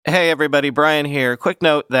Hey everybody, Brian here. Quick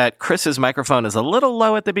note that Chris's microphone is a little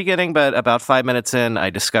low at the beginning, but about 5 minutes in, I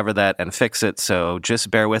discovered that and fix it, so just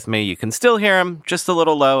bear with me. You can still hear him, just a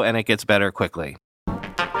little low, and it gets better quickly.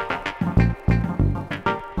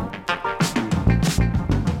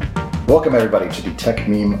 Welcome everybody to the Tech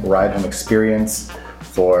Meme Ride Home Experience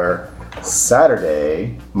for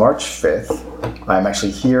Saturday, March 5th. I'm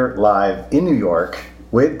actually here live in New York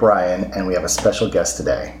with Brian, and we have a special guest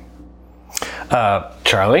today.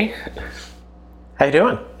 Charlie? How you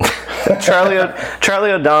doing?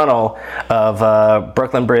 Charlie O'Donnell of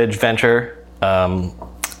Brooklyn Bridge Venture.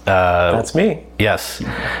 That's me. Yes.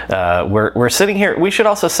 We're sitting here. We should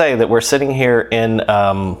also say that we're sitting here in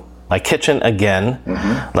my kitchen again,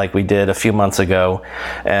 like we did a few months ago.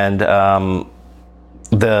 And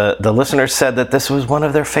the listeners said that this was one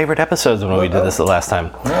of their favorite episodes when we did this the last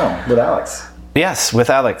time. Oh, with Alex. Yes, with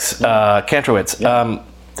Alex Kantrowitz. Yeah.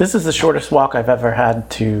 This is the shortest walk I've ever had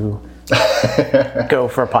to go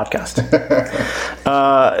for a podcast.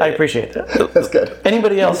 I appreciate that. That's good.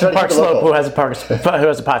 Anybody else in Park Slope who has a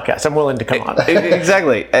podcast, I'm willing to come on.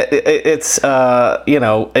 Exactly. It's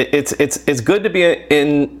it's good to be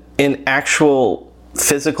in actual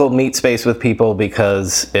physical meet space with people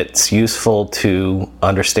because it's useful to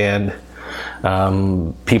understand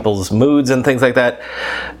people's moods and things like that.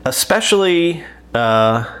 Especially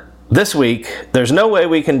this week, there's no way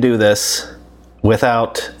we can do this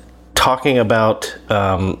without talking about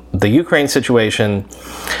the Ukraine situation.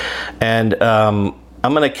 And I'm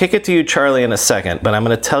going to kick it to you, Charlie, in a second, but I'm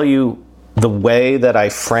going to tell you the way that I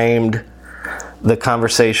framed the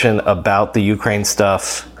conversation about the Ukraine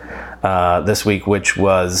stuff this week, which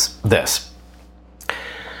was this.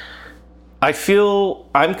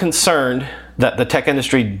 I'm concerned that the tech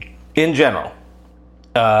industry in general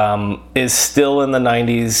is still in the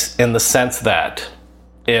 90s in the sense that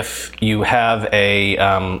if you have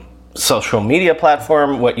a social media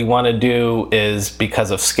platform, what you want to do is,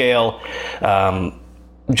 because of scale,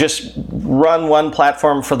 just run one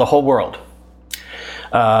platform for the whole world.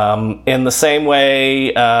 In the same way,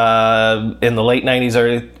 in the late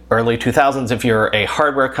 90s, early 2000s, if you're a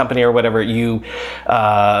hardware company or whatever, the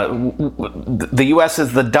U.S.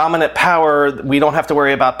 is the dominant power. We don't have to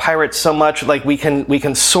worry about pirates so much. Like we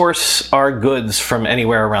can source our goods from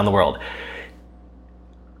anywhere around the world.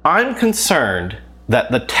 I'm concerned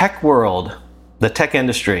that the tech world, the tech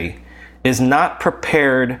industry, is not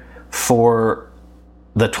prepared for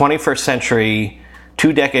the 21st century,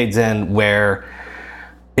 2 decades in, where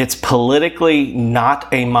it's politically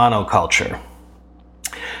not a monoculture,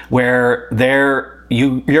 where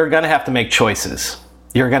you're going to have to make choices.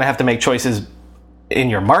 You're going to have to make choices in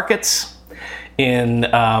your markets, in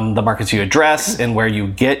the markets you address, in where you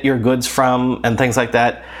get your goods from, and things like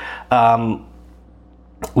that.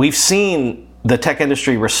 We've seen the tech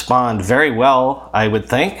industry respond very well, I would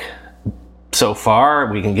think, so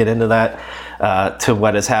far. We can get into that, to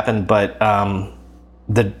what has happened, but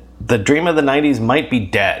the dream of the 90s might be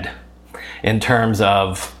dead in terms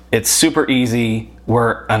of it's super easy.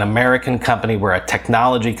 We're an American company. We're a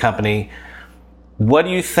technology company. What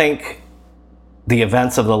do you think the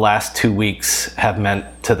events of the last 2 weeks have meant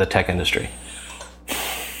to the tech industry?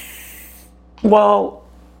 Well,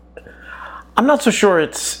 I'm not so sure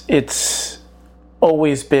it's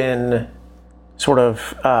always been sort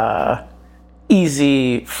of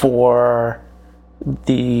easy for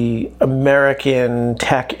the American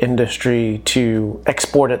tech industry to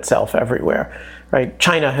export itself everywhere, right?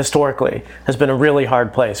 China historically has been a really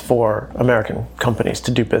hard place for American companies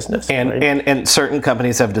to do business, and right? and certain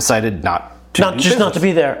companies have decided not to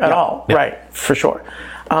be there at all, yeah. Right? For sure.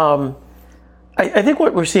 I think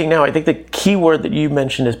what we're seeing now, I think the key word that you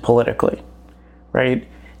mentioned is politically, right?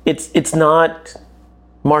 It's not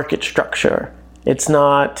market structure. It's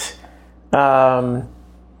not.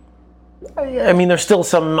 I mean, there's still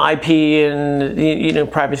some IP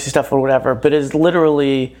and privacy stuff or whatever, but it's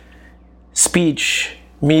literally speech,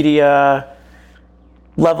 media,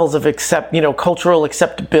 levels of cultural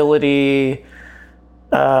acceptability,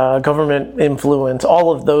 government influence,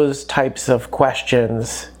 all of those types of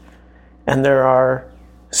questions. And there are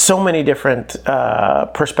so many different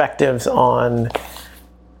perspectives on,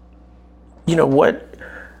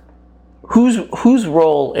 whose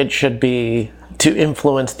role it should be to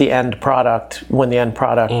influence the end product when the end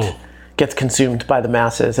product gets consumed by the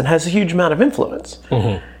masses and has a huge amount of influence,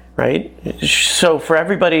 right? So for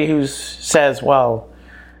everybody who says, well,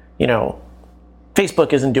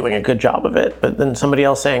 Facebook isn't doing a good job of it, but then somebody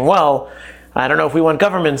else saying, well, I don't know if we want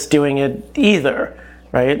governments doing it either,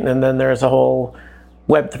 right? And then there's a whole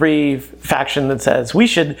Web3 faction that says we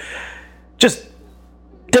should just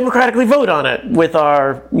democratically vote on it with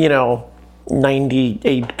our,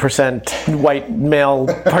 98% white male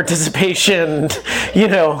participation,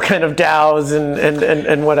 kind of DAOs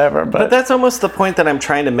and whatever. But that's almost the point that I'm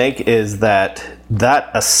trying to make, is that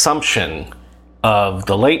assumption of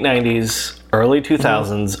the late 90s, early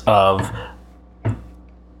 2000s of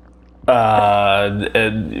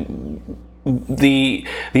the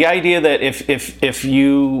idea that if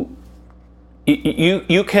you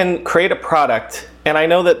can create a product, and I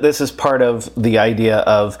know that this is part of the idea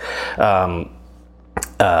of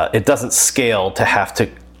it doesn't scale to have to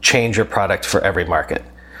change your product for every market.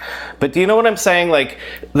 But do you know what I'm saying? Like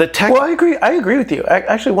the tech. Well, I agree with you.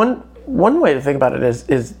 Actually, one way to think about it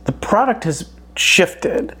is the product has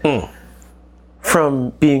shifted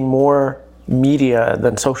from being more media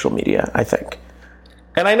than social media, I think.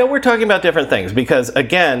 And I know we're talking about different things because,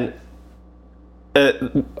 again,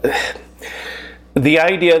 the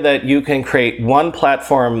idea that you can create one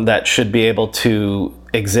platform that should be able to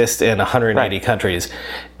exist in 180 countries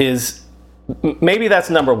is maybe that's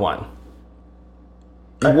number one.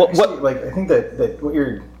 I think that what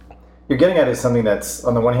you're getting at is something that's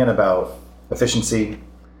on the one hand about efficiency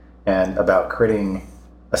and about creating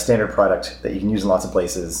a standard product that you can use in lots of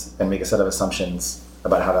places and make a set of assumptions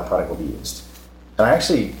about how that product will be used. And I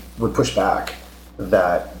actually would push back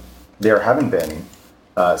that there haven't been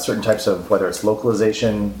certain types of, whether it's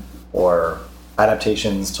localization or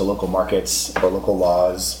adaptations to local markets or local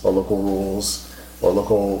laws or local rules or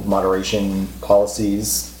local moderation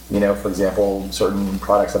policies. For example, certain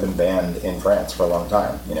products have been banned in France for a long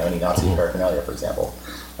time, any Nazi paraphernalia, for example.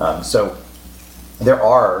 So there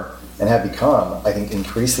are and have become, I think,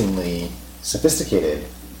 increasingly sophisticated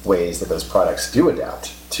ways that those products do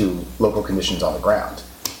adapt to local conditions on the ground.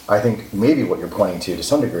 I think maybe what you're pointing to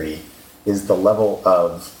some degree, is the level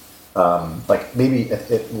of, maybe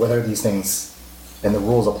whether these things and the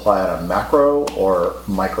rules apply on a macro or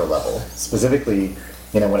micro level. Specifically,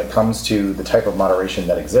 when it comes to the type of moderation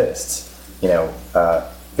that exists,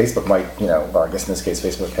 Facebook might, or I guess in this case,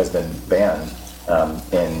 Facebook has been banned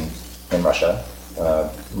in Russia.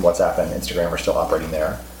 WhatsApp and Instagram are still operating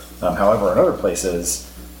there. However, in other places,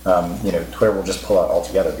 Twitter will just pull out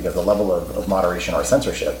altogether because the level of moderation or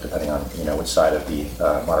censorship, depending on which side of the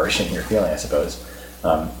moderation you're feeling, I suppose,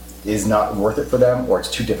 is not worth it for them, or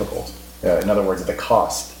it's too difficult. In other words, the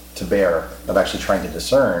cost to bear of actually trying to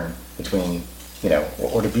discern between,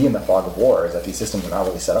 or to be in the fog of war, is that these systems are not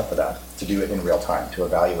really set up for that, to do it in real time, to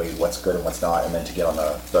evaluate what's good and what's not, and then to get on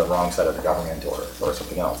the wrong side of the government or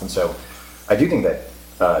something else. And so I do think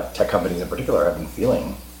that tech companies in particular have been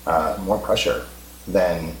feeling more pressure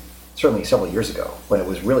than certainly several years ago, when it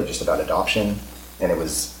was really just about adoption and it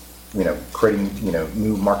was, creating,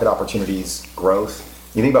 new market opportunities, growth.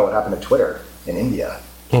 You think about what happened to Twitter in India,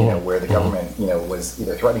 where the government, was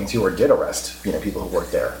either threatening to or did arrest, people who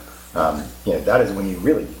worked there. That is when you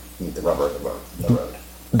really need the rubber of the road.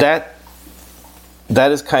 That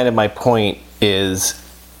is kind of my point, is,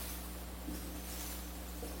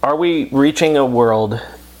 are we reaching a world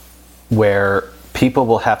where people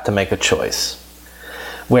will have to make a choice?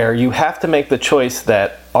 Where you have to make the choice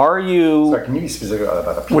that, are you... Sorry, can you be specific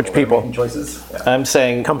about the people? Which people? Making choices? Yeah. I'm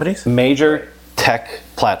saying... Companies? Major tech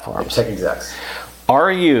platforms. Tech execs. Are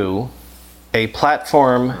you a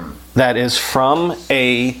platform that is from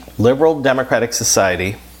a liberal democratic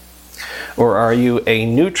society, or are you a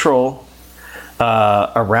neutral,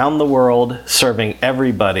 around the world, serving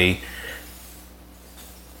everybody?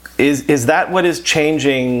 Is that what is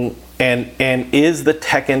changing, and is the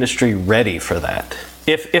tech industry ready for that?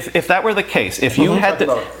 If that were the case, if you had to...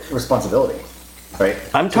 about responsibility, right?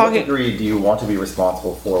 I'm to talking... what degree do you want to be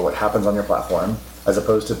responsible for what happens on your platform, as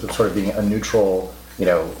opposed to sort of being a neutral,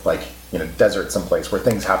 desert someplace where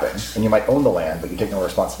things happen, and you might own the land, but you take no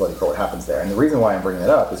responsibility for what happens there. And the reason why I'm bringing it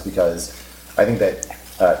up is because I think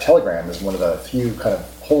that Telegram is one of the few kind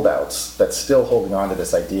of holdouts that's still holding on to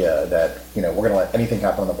this idea that, we're going to let anything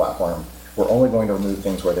happen on the platform. We're only going to remove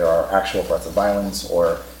things where there are actual threats of violence,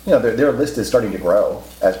 or, their list is starting to grow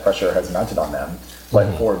as pressure has mounted on them.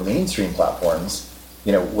 But for mainstream platforms,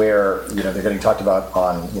 where, they're getting talked about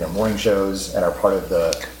on, morning shows and are part of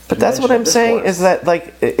the... But that's what I'm saying, is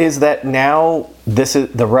that now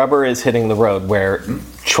the rubber is hitting the road, where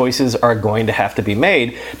choices are going to have to be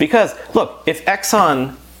made. Because, look, if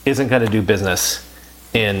Exxon isn't going to do business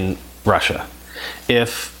in Russia,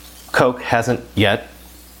 if Coke hasn't yet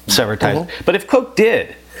severed ties, but if Coke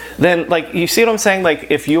did, then, you see what I'm saying?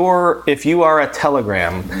 If you are a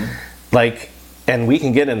Telegram, and we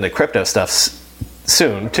can get into crypto stuff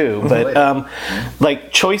soon too,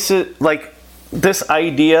 but choices, this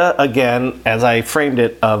idea, again, as I framed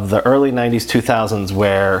it, of the early 90s, 2000s,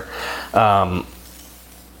 where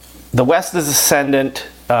the West is ascendant,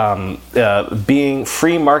 being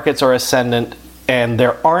free markets are ascendant, and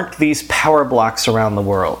there aren't these power blocks around the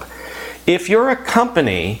world. If you're a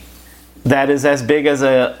company that is as big as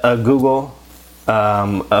a Google,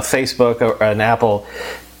 a Facebook, or an Apple,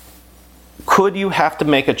 could you have to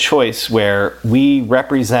make a choice where we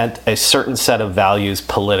represent a certain set of values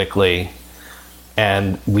politically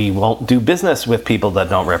and we won't do business with people that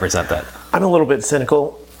don't represent that? I'm a little bit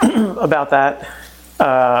cynical about that.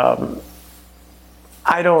 I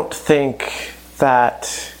don't think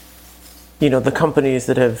that, the companies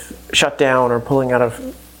that have shut down or pulling out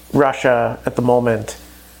of Russia at the moment,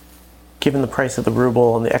 given the price of the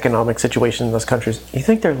ruble and the economic situation in those countries, you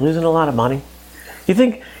think they're losing a lot of money? You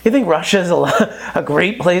think Russia is a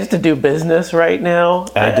great place to do business right now?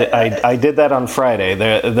 I did that on Friday.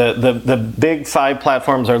 The big 5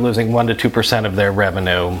 platforms are losing 1 to 2% of their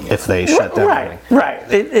revenue if they shut down.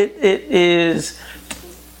 Right. It is.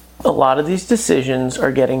 A lot of these decisions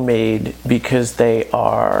are getting made because they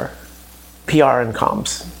are PR and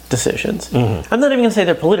comms decisions. Mm-hmm. I'm not even going to say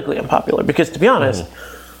they're politically unpopular because, to be honest,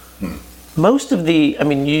 most of you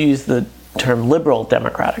use the term liberal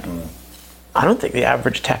democratic. I don't think the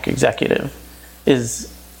average tech executive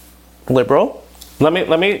is liberal. Let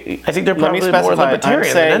me. I think they're probably more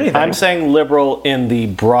libertarian than anything. I'm saying liberal in the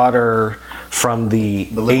broader, from the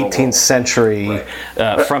 18th century,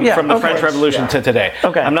 from the French Revolution to today.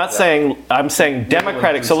 Okay. I'm saying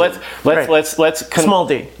democratic. So let's small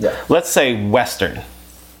d. Yeah. Let's say Western.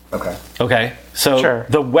 Okay. Okay. So Sure.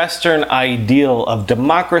 the Western ideal of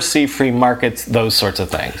democracy, free markets, those sorts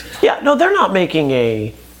of things. Yeah. No, they're not making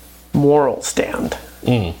a moral stand.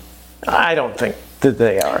 I don't think that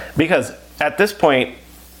they are. Because at this point,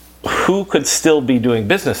 who could still be doing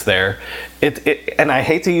business there? And I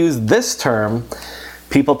hate to use this term.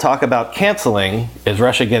 People talk about canceling. Is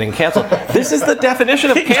Russia getting canceled? This is the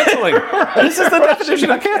definition of canceling. This is the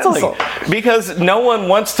definition of canceling. Because no one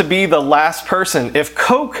wants to be the last person. If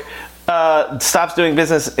Coke stops doing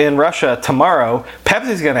business in Russia tomorrow,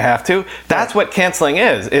 Pepsi's going to have to. That's what canceling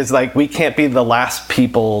is like we can't be the last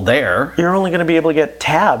people there. You're only going to be able to get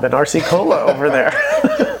Tab and RC Cola over there.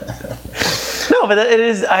 No, but it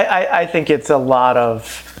is. I think it's a lot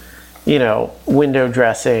of, window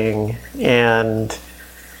dressing, and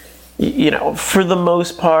for the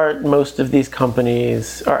most part, most of these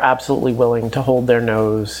companies are absolutely willing to hold their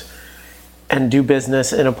nose and do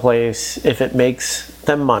business in a place if it makes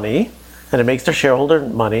them money and it makes their shareholder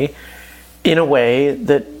money in a way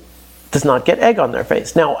that does not get egg on their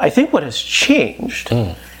face. Now, I think what has changed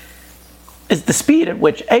is the speed at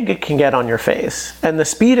which egg can get on your face and the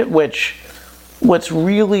speed at which what's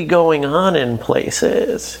really going on in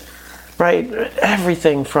places, right?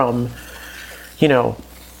 Everything from,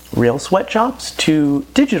 real sweatshops to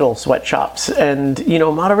digital sweatshops and,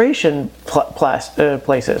 moderation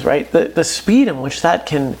places, right? The speed in which that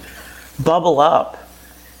can bubble up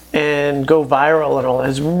and go viral and all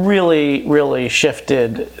has really, really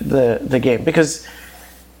shifted the game. Because,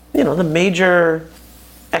 the major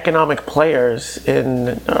economic players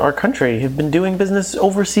in our country have been doing business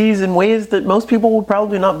overseas in ways that most people would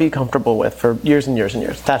probably not be comfortable with for years and years and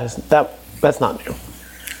years. That's not new.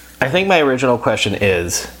 I think my original question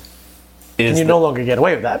is and you no longer get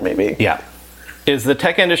away with that, maybe. Yeah. Is the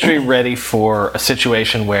tech industry ready for a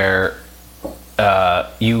situation where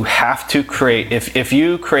you have to create, if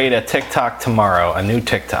you create a TikTok tomorrow, a new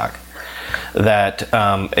TikTok, that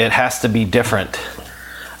it has to be different.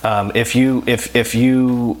 If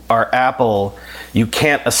you are Apple, you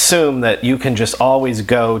can't assume that you can just always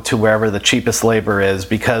go to wherever the cheapest labor is,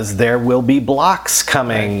 because there will be blocks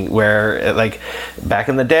coming where, like back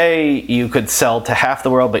in the day, you could sell to half the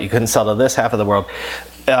world, but you couldn't sell to this half of the world.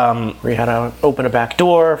 We had to open a back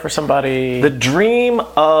door for somebody. The dream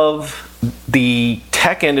of the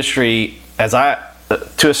tech industry,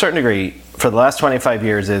 to a certain degree, for the last 25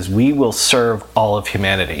 years, is we will serve all of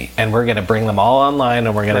humanity, and we're going to bring them all online,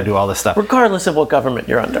 and we're going to do all this stuff. Regardless of what government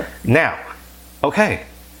you're under. Now, okay,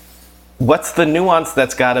 what's the nuance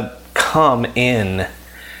that's got to come in,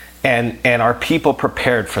 and are people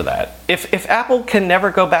prepared for that? If Apple can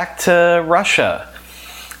never go back to Russia,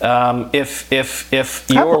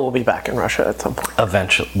 if Apple will be back in Russia at some point.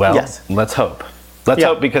 Eventually. Well, yes. Let's hope. Let's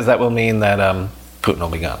hope, because that will mean that Putin will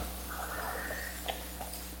be gone.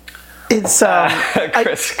 It's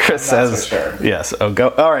Chris says sure. Yes. Oh, go.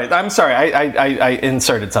 All right. I'm sorry. I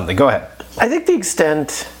inserted something. Go ahead. I think the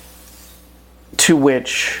extent to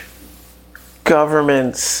which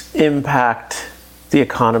governments impact the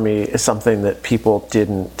economy is something that people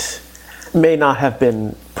didn't may not have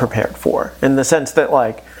been prepared for, in the sense that,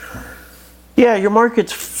 like, yeah, your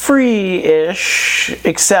market's free-ish,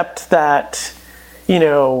 except that, you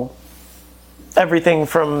know, everything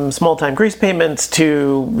from small-time grease payments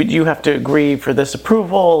to you have to agree for this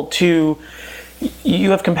approval to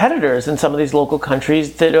you have competitors in some of these local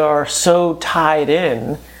countries that are so tied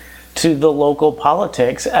in to the local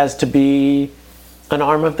politics as to be an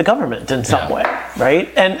arm of the government in some way, right?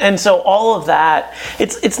 And so all of that,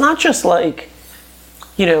 it's not just like,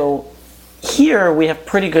 you know, here we have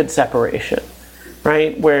pretty good separation,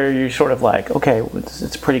 right? Where you're sort of like, okay,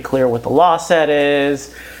 it's pretty clear what the law set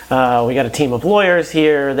is. We got a team of lawyers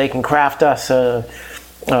here. They can craft us a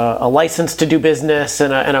license to do business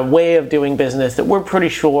and a way of doing business that we're pretty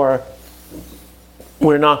sure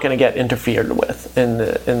we're not going to get interfered with in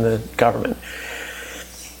the government.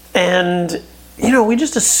 And, you know, we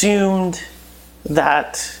just assumed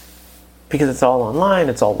that because it's all online,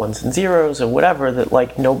 it's all ones and zeros or whatever, that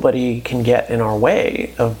like nobody can get in our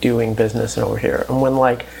way of doing business over here. And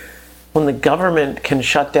when the government can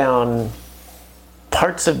shut down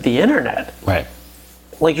parts of the internet, Right.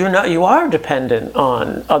 like you are dependent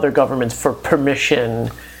on other governments for permission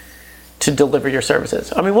to deliver your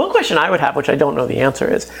services. I mean, one question I would have, which I don't know the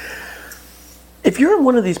answer, is if you're in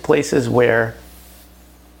one of these places where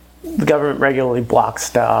the government regularly blocks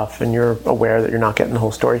stuff and you're aware that you're not getting the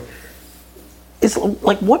whole story, is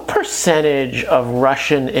like what percentage of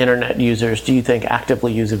Russian internet users do you think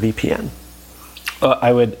actively use a VPN?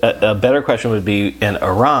 A better question would be in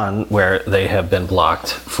Iran, where they have been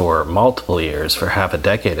blocked for multiple years, for half a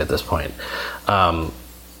decade at this point.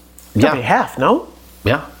 Maybe half, no?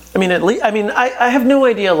 Yeah. I mean, at least. I mean, I have no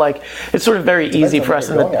idea. Like, it's sort of very easy for us.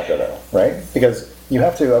 Going after though, right? Because you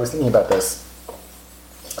have to. I was thinking about this.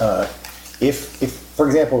 If, for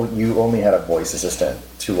example, you only had a voice assistant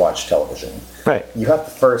to watch television, right? You have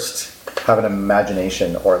to first have an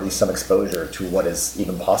imagination or at least some exposure to what is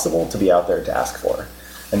even possible to be out there to ask for.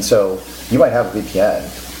 And so you might have a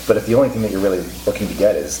VPN, but if the only thing that you're really looking to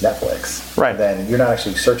get is Netflix, right, then you're not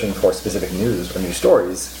actually searching for specific news or new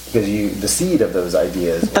stories because the seed of those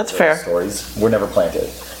ideas, that's fair, stories were never planted.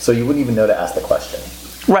 So you wouldn't even know to ask the question.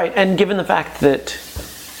 Right, and given the fact that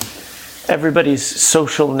everybody's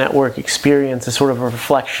social network experience is sort of a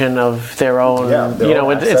reflection of their own, you know,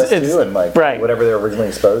 it's and like right, whatever they're originally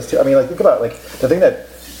exposed to. I mean, like think about like the thing that,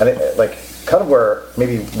 like kind of where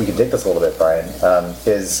maybe we could take this a little bit, Brian,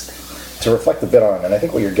 is to reflect a bit on, and I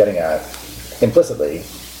think what you're getting at implicitly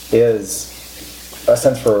is a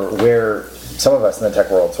sense for where some of us in the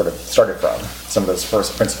tech world sort of started from, some of those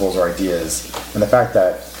first principles or ideas, and the fact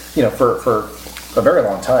that, you know, for a very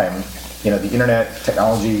long time, you know, the internet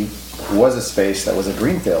technology was a space that was a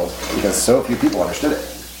greenfield because so few people understood it.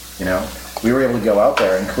 You know, we were able to go out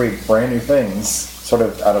there and create brand new things sort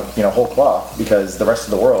of out of, you know, whole cloth because the rest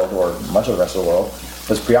of the world, or much of the rest of the world,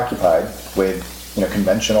 was preoccupied with, you know,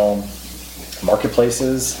 conventional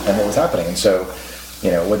marketplaces and what was happening. And so,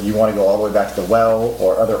 you know, whether you want to go all the way back to the well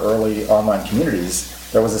or other early online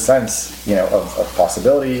communities, there was a sense, you know, of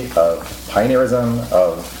possibility, of pioneerism,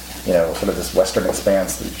 of, you know, sort of this Western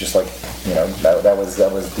expanse, that just like, you know, that was the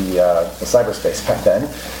cyberspace back then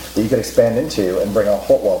that you could expand into and bring a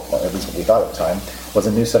whole, well, at least what we thought at the time, was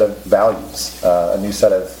a new set of values, a new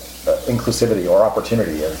set of inclusivity or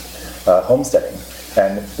opportunity of homesteading.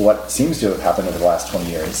 And what seems to have happened over the last 20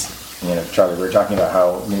 years, you know, Charlie, we were talking about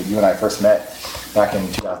how you and I first met back in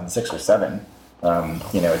 2006 or 7,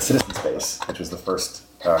 you know, at Citizen Space, which was the first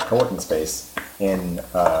co-working space in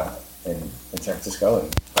San Francisco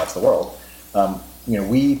and across the world. You know,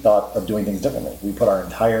 we thought of doing things differently. We put our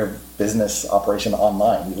entire business operation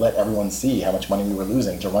online. We let everyone see how much money we were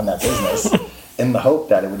losing to run that business in the hope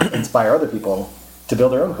that it would inspire other people to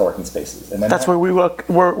build their own co-working spaces. And then that's where we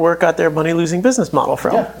work out their money-losing business model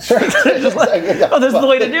from. Yeah, sure. Just like, oh, this is the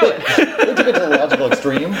way to do it. They took it to the logical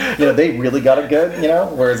extreme. You know, they really got it good, you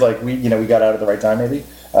know, whereas like we got out at the right time maybe.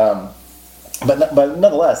 But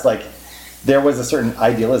nonetheless, like there was a certain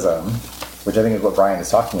idealism, which I think is what Brian is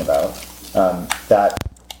talking about, that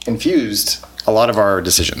infused a lot of our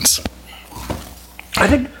decisions. I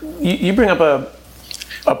think you bring up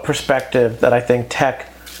a perspective that I think tech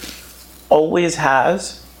always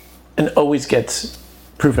has and always gets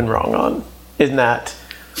proven wrong on, in that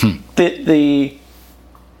there's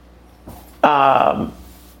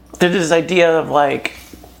this idea of like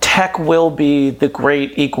tech will be the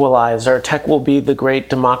great equalizer, tech will be the great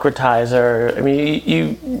democratizer. I mean,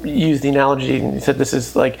 you use the analogy and you said this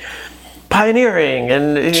is like pioneering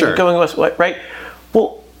and sure. Going with what, right?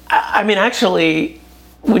 Well, I mean, actually,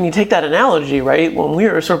 when you take that analogy, right, when we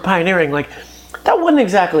were sort of pioneering, like that wasn't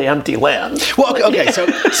exactly empty land. Well, okay. So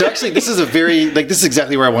actually, this is this is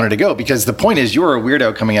exactly where I wanted to go, because the point is, you were a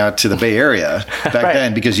weirdo coming out to the Bay Area back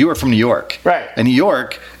then because you were from New York, right? And New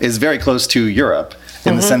York is very close to Europe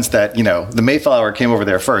in the sense that the Mayflower came over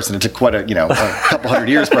there first, and it took quite a couple hundred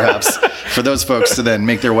years perhaps for those folks to then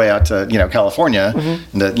make their way out to California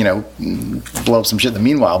and to blow up some shit in the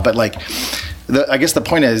meanwhile. But I guess the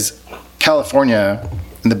point is, California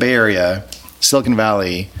and the Bay Area, Silicon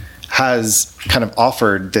Valley, has kind of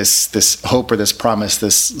offered this hope or this promise,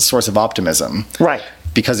 this source of optimism. Right.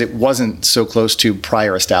 Because it wasn't so close to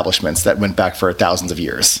prior establishments that went back for thousands of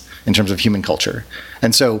years in terms of human culture.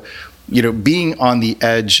 And so, being on the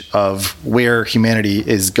edge of where humanity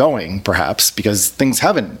is going, perhaps, because things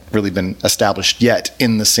haven't really been established yet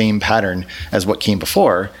in the same pattern as what came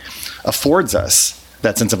before, affords us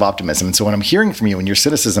that sense of optimism. And so what I'm hearing from you and your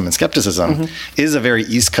cynicism and skepticism is a very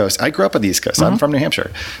East Coast. I grew up on the East Coast. I'm from New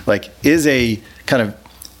Hampshire. Is a kind of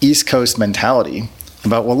East Coast mentality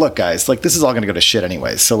about, well, look, guys, this is all going to go to shit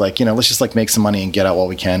anyways. So let's just make some money and get out while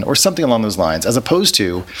we can, or something along those lines, as opposed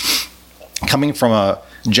to coming from a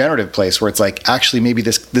generative place where it's actually maybe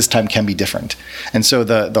this time can be different. And so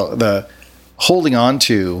the holding on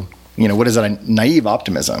to, what is a naive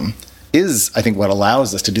optimism is, I think, what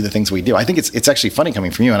allows us to do the things we do. I think it's actually funny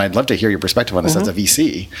coming from you, and I'd love to hear your perspective on this as a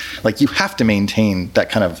VC. You have to maintain that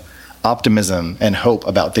kind of optimism and hope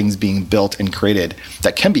about things being built and created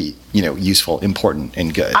that can be, useful, important,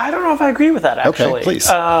 and good. I don't know if I agree with that, actually. Okay, please.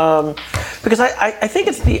 Because I think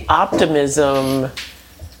it's the optimism.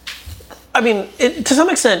 I mean, to some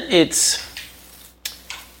extent,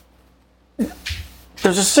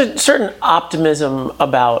 there's a certain optimism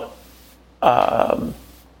about a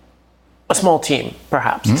small team,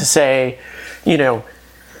 perhaps, to say, it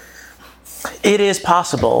is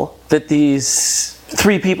possible that these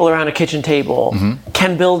 3 people around a kitchen table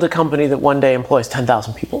can build a company that one day employs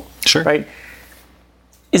 10,000 people. Sure. Right?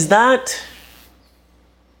 Is that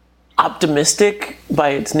optimistic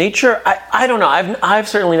by its nature? I don't know. I've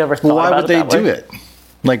certainly never thought why about would it they do it?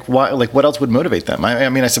 Why? What else would motivate them? I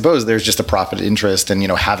mean, I suppose there's just a profit interest in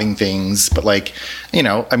having things, but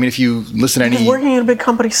if you listen to any, working in a big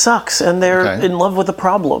company sucks, and they're in love with the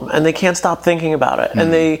problem, and they can't stop thinking about it,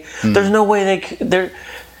 and there's no way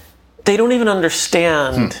they don't even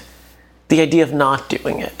understand the idea of not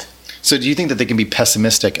doing it. So do you think that they can be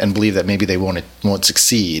pessimistic and believe that maybe they won't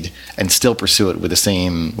succeed and still pursue it with the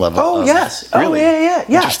same level? Oh, yes. Really? Oh,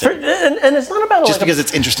 yeah. Interesting. And it's not about because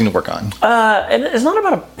it's interesting to work on. And it's not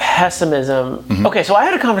about a pessimism. Okay, so I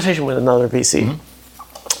had a conversation with another VC,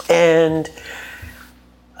 and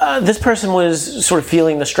this person was sort of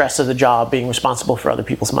feeling the stress of the job, being responsible for other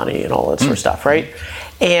people's money and all that sort of stuff, right?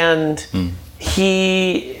 And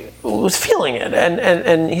he was feeling it,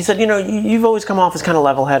 and he said, you've always come off as kind of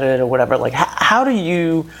level-headed or whatever. How do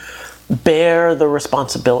you bear the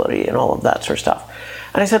responsibility and all of that sort of stuff?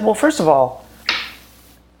 And I said, well, first of all,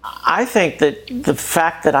 I think that the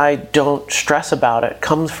fact that I don't stress about it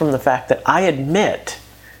comes from the fact that I admit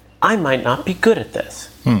I might not be good at this.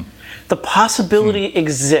 The possibility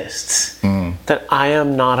exists that I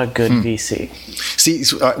am not a good VC. See,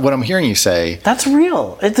 what I'm hearing you say... That's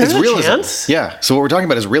real. There's a realism. chance. Yeah, so what we're talking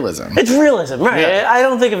about is realism. It's realism, right. Yeah. I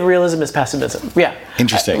don't think of realism as pessimism. Yeah.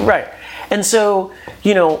 Interesting. Right. And so,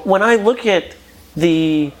 when I look at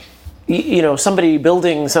the... somebody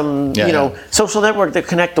building some, social network that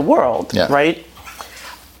connect the world, right?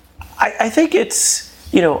 I think it's,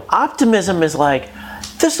 optimism is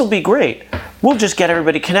this will be great. We'll just get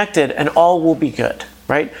everybody connected and all will be good,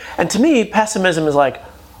 right? And to me, pessimism is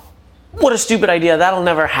what a stupid idea, that'll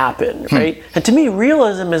never happen, right? And to me,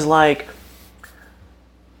 realism is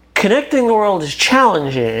connecting the world is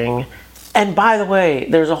challenging, and by the way,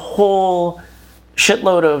 there's a whole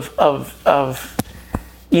shitload of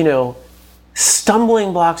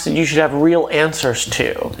stumbling blocks that you should have real answers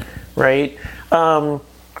to, right?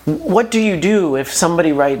 What do you do if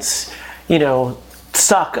somebody writes,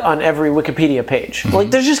 suck on every Wikipedia page?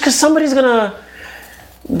 There's just because somebody's gonna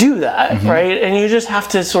do that, right? And you just have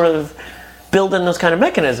to sort of build in those kind of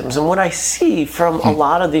mechanisms. And what I see from a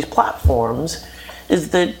lot of these platforms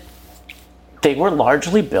is that they were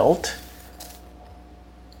largely built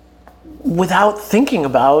without thinking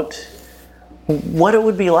about what it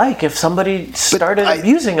would be like if somebody started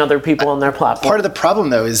abusing other people on their platform. Part of the problem,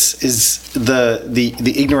 though, is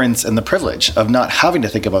the ignorance and the privilege of not having to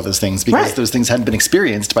think about those things because those things hadn't been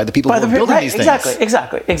experienced by the people who were building these things.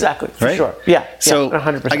 Exactly, for sure. Yeah, so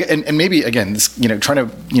 100%. And maybe again, this, trying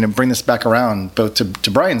to bring this back around both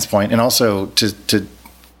to Brian's point and also to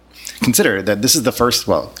consider that this is the first.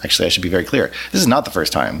 Well, actually, I should be very clear. This is not the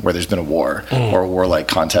first time where there's been a war or a warlike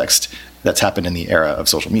context that's happened in the era of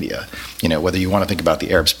social media. Whether you want to think about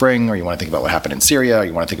the Arab Spring, or you want to think about what happened in Syria, or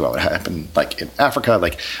you want to think about what happened like in Africa,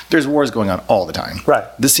 like there's wars going on all the time. Right.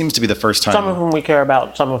 This seems to be the first time. Some of whom we care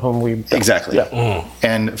about, some of whom we don't. Exactly. Yeah.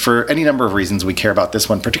 And for any number of reasons, we care about this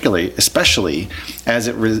one particularly, especially as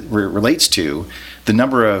it relates to the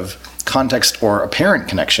number of context or apparent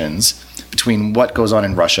connections between what goes on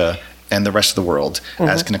in Russia and the rest of the world,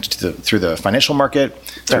 as connected through the financial market,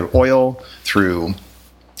 through oil, through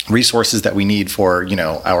resources that we need for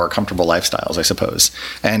our comfortable lifestyles, I suppose.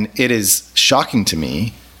 And it is shocking to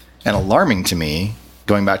me and alarming to me,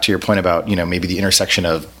 going back to your point about maybe the intersection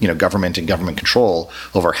of government and government control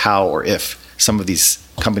over how or if some of these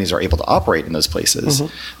companies are able to operate in those places,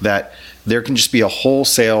 that there can just be a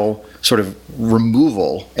wholesale sort of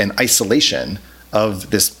removal and isolation of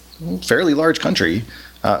this fairly large country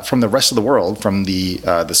from the rest of the world, from the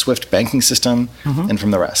SWIFT banking system, and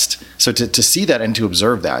from the rest. So to see that and to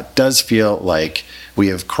observe that does feel like we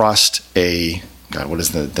have crossed a, God, what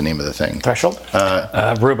is the name of the thing? Threshold?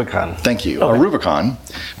 Rubicon. Thank you. A Rubicon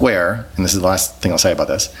where, and this is the last thing I'll say about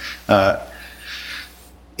this,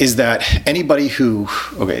 is that anybody who,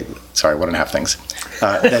 1.5 things,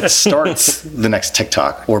 that starts the next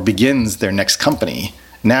TikTok or begins their next company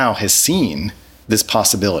now has seen this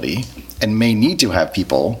possibility and may need to have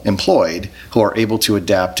people employed who are able to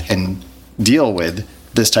adapt and deal with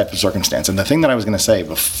this type of circumstance. And the thing that I was going to say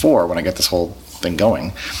before, when I get this whole thing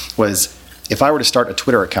going, was if I were to start a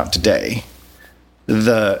Twitter account today,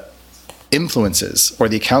 the influences or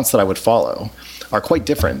the accounts that I would follow are quite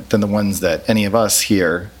different than the ones that any of us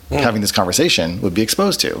here having this conversation would be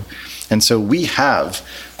exposed to. And so we have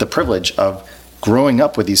the privilege of growing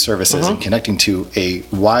up with these services and connecting to a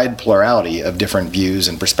wide plurality of different views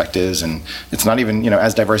and perspectives. And it's not even,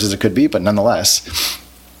 as diverse as it could be, but nonetheless,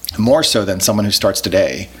 more so than someone who starts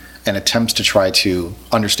today and attempts to try to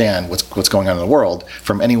understand what's going on in the world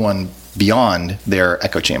from anyone beyond their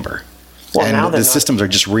echo chamber. Well, and the systems are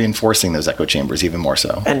just reinforcing those echo chambers even more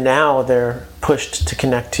so. And now they're pushed to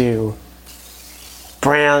connect to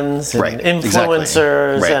brands and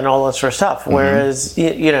influencers and all that sort of stuff. Whereas,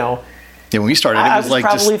 yeah, when we started, it was like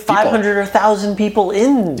probably just 500 or 1,000 people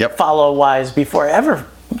in follow-wise before I ever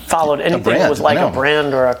followed anything that was like a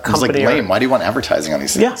brand or a company. It was like lame. Why do you want advertising on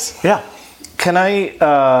these things? Yeah. Can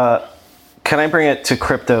I bring it to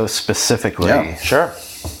crypto specifically? Yeah, sure.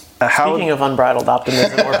 Speaking of unbridled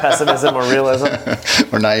optimism or pessimism or realism.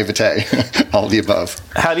 Or naivete, all of the above.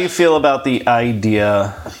 How do you feel about the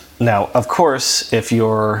idea? Now, of course, if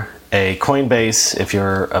you're a Coinbase, if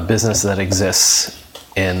you're a business that exists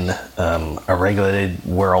in a regulated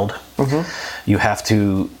world, you have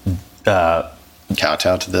to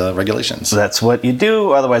kowtow to the regulations. That's what you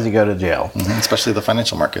do, otherwise you go to jail. Especially the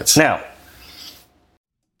financial markets. Now,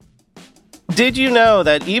 did you know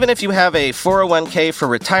that even if you have a 401k for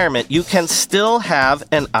retirement, you can still have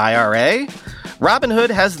an IRA? Robinhood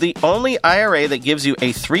has the only IRA that gives you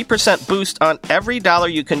a 3% boost on every dollar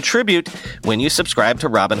you contribute when you subscribe to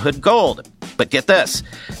Robinhood Gold. But get this,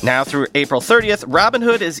 now through April 30th,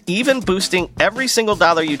 Robinhood is even boosting every single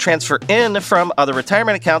dollar you transfer in from other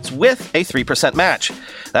retirement accounts with a 3% match.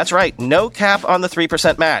 That's right, no cap on the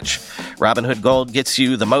 3% match. Robinhood Gold gets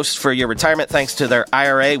you the most for your retirement thanks to their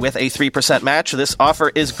IRA with a 3% match. This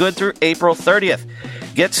offer is good through April 30th.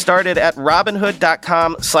 Get started at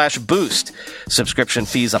Robinhood.com/boost. Subscription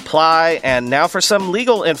fees apply. And now for some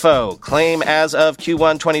legal info. Claim as of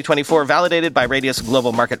Q1 2024 validated by Radius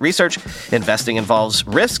Global Market Research. Investing involves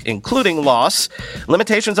risk, including loss.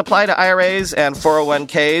 Limitations apply to IRAs and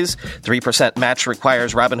 401ks. 3% match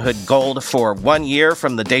requires Robinhood Gold for 1 year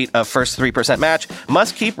from the date of first 3% match.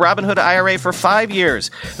 Must keep Robinhood IRA for 5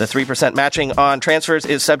 years. The 3% matching on transfers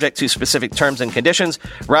is subject to specific terms and conditions.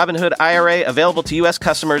 Robinhood IRA available to U.S.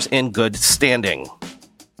 customers in good standing.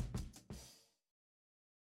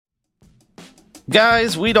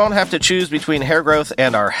 Guys, we don't have to choose between hair growth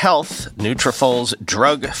and our health. Nutrafol's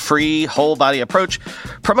drug-free whole-body approach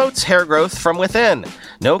promotes hair growth from within.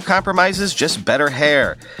 No compromises, just better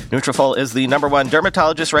hair. Nutrafol is the #1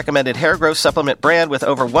 dermatologist-recommended hair growth supplement brand with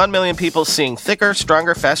over 1 million people seeing thicker,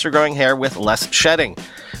 stronger, faster-growing hair with less shedding.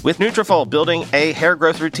 With Nutrafol, building a hair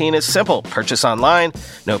growth routine is simple. Purchase online,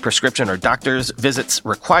 no prescription or doctor's visits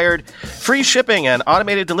required. Free shipping and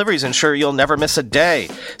automated deliveries ensure you'll never miss a day.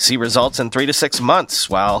 See results in 3 to 6 months.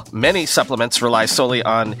 While many supplements rely solely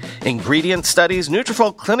on ingredient studies,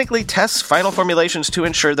 Nutrafol clinically tests final formulations to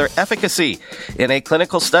ensure their efficacy. In a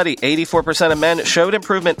clinical study, 84% of men showed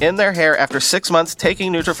improvement in their hair after 6 months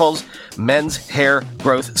taking Nutrafol's men's hair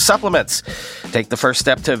growth supplements. Take the first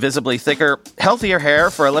step to visibly thicker, healthier hair.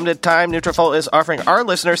 For a a limited time, Nutrafol is offering our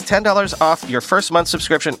listeners $10 off your first month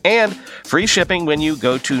subscription and free shipping when you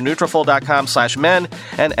go to Nutrafol.com/men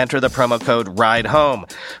and enter the promo code RIDEHOME.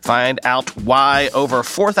 Find out why over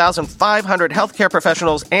 4,500 healthcare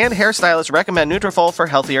professionals and hairstylists recommend Nutrafol for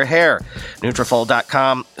healthier hair.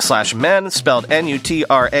 Nutrafol.com/men, spelled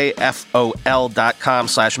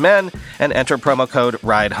Nutrafol.com/men, and enter promo code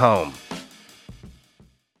RIDEHOME.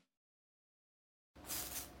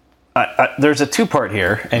 There's a two-part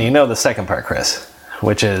here, and you know the second part, Chris,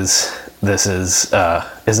 which is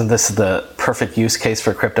isn't this the perfect use case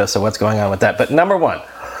for crypto? So what's going on with that? But number one,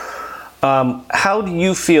 how do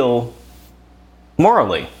you feel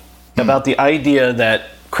morally about the idea that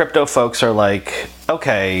crypto folks are like,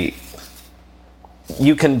 okay,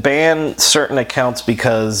 you can ban certain accounts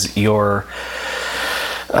because your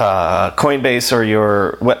Coinbase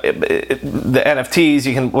or the NFTs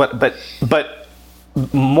you can but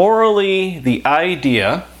morally, the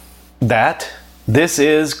idea that this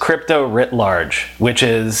is crypto writ large, which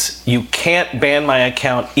is you can't ban my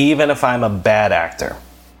account even if I'm a bad actor.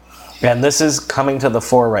 And this is coming to the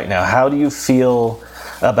fore right now. How do you feel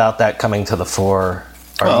about that coming to the fore?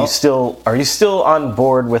 Are you still on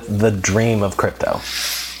board with the dream of crypto?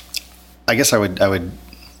 I guess I would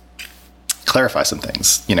clarify some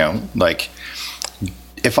things. Like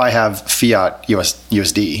if I have fiat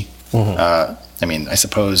USD, I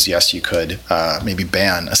suppose, yes, you could maybe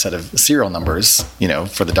ban a set of serial numbers,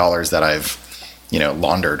 for the dollars that I've,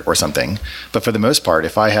 laundered or something. But for the most part,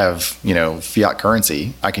 if I have, fiat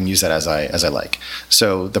currency, I can use that as I like.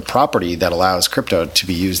 So the property that allows crypto to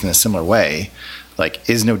be used in a similar way,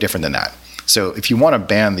 is no different than that. So if you want to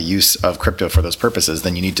ban the use of crypto for those purposes,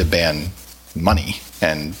 then you need to ban money,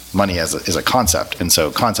 and money is a concept, and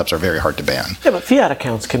so concepts are very hard to ban. Yeah, but fiat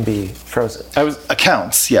accounts can be frozen.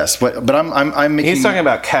 Accounts, yes, but I'm making. He's talking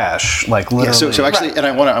about cash, literally. Yeah, so actually, right. And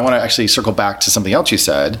I want to actually circle back to something else you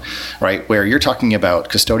said, right? Where you're talking about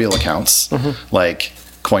custodial accounts like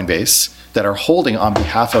Coinbase that are holding on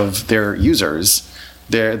behalf of their users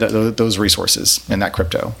those resources and that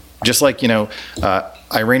crypto, just like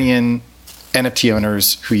Iranian NFT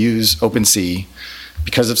owners who use OpenSea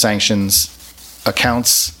because of sanctions.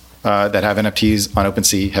 Accounts that have NFTs on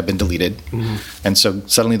OpenSea have been deleted. And so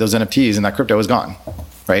suddenly those NFTs and that crypto is gone,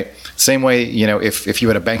 right? Same way, if you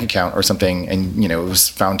had a bank account or something and, it was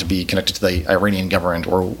found to be connected to the Iranian government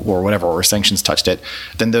or whatever, or sanctions touched it,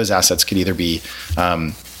 then those assets could either be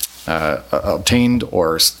obtained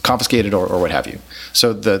or confiscated or what have you.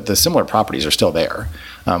 So the similar properties are still there.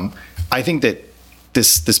 I think that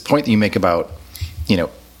this point that you make about,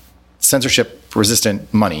 censorship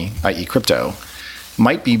resistant money, i.e. crypto,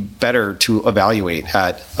 might be better to evaluate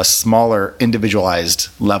at a smaller individualized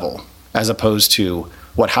level as opposed to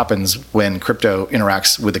what happens when crypto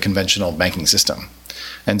interacts with the conventional banking system.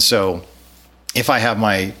 And so if I have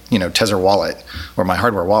my Tether wallet or my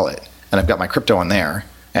hardware wallet and I've got my crypto on there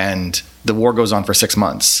and the war goes on for 6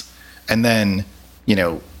 months and then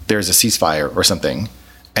there's a ceasefire or something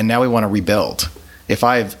and now we want to rebuild, if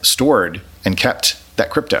I've stored and kept that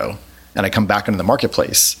crypto and I come back into the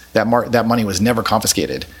marketplace, that money was never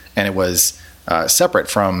confiscated, and it was separate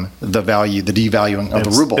from the devaluing of the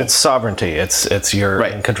ruble. It's sovereignty. It's you're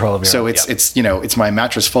in control of your. So it's my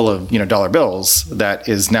mattress full of dollar bills that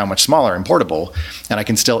is now much smaller and portable, and I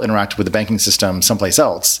can still interact with the banking system someplace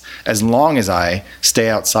else as long as I stay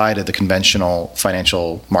outside of the conventional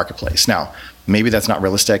financial marketplace. Now, maybe that's not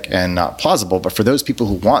realistic and not plausible, but for those people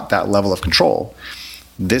who want that level of control,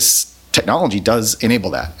 this technology does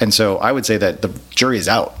enable that. And so I would say that the jury is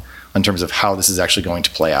out in terms of how this is actually going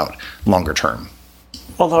to play out longer term.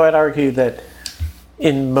 Although I'd argue that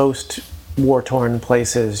in most war-torn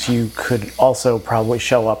places, you could also probably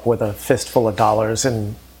show up with a fistful of dollars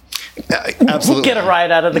and absolutely get a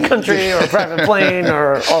ride out of the country or a private plane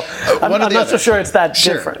I'm not so sure it's that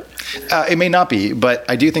different. It may not be, but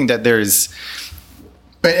I do think that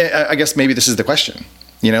I guess maybe this is the question,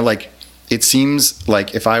 it seems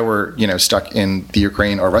like if I were, stuck in the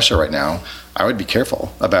Ukraine or Russia right now, I would be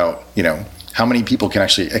careful about, how many people can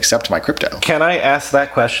actually accept my crypto. Can I ask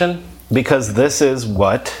that question? Because this is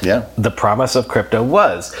what the promise of crypto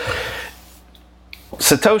was.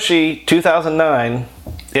 Satoshi, 2009,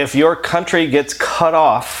 if your country gets cut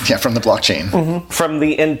off from the blockchain, from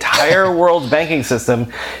the entire world banking system,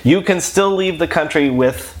 you can still leave the country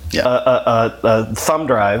with a thumb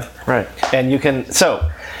drive. Right. And you can,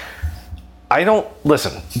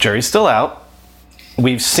 listen, jury's still out.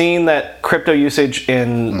 We've seen that crypto usage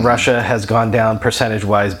in Russia has gone down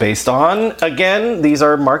percentage-wise based on, again, these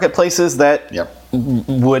are marketplaces that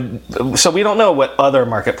so we don't know what other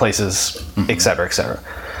marketplaces, et cetera, et cetera.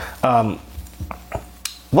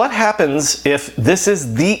 what happens if this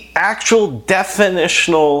is the actual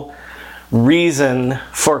definitional reason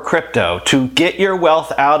for crypto, to get your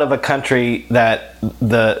wealth out of a country that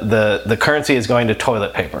the currency is going to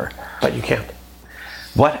toilet paper? But you can't.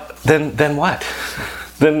 What? Then what?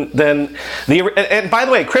 And by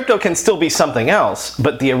the way, crypto can still be something else,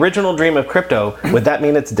 but the original dream of crypto, would that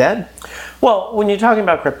mean it's dead? Well, when you're talking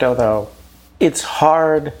about crypto, though, it's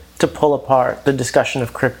hard to pull apart the discussion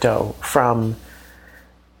of crypto from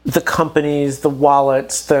the companies, the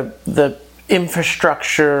wallets, the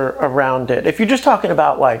infrastructure around it. If you're just talking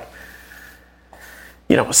about, like,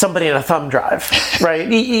 you know, somebody in a thumb drive, right?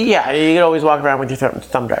 Yeah, you can always walk around with your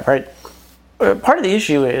thumb drive, right? Part of the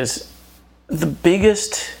issue is the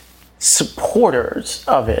biggest supporters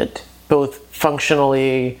of it, both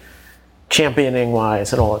functionally, championing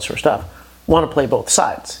wise, and all that sort of stuff, want to play both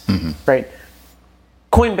sides, right?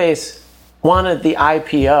 Coinbase wanted the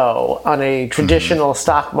IPO on a traditional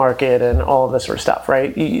stock market and all of this sort of stuff,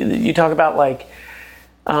 right? You talk about, like,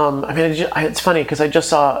 it's funny because I just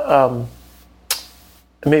saw,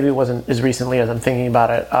 maybe it wasn't as recently as I'm thinking about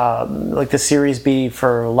it, like the Series B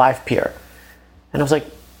for LivePeer. And I was like,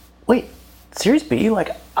 wait, Series B? Like,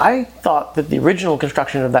 I thought that the original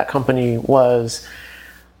construction of that company was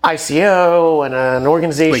ICO and an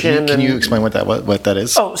organization. Wait, can you explain what that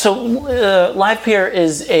is? Oh, so LivePeer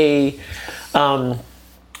is a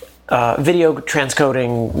video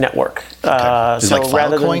transcoding network. Is it like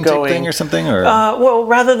Filecoin type thing or something? Or? Well,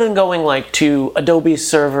 rather than going like to Adobe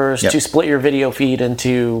servers to split your video feed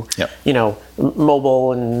into, you know,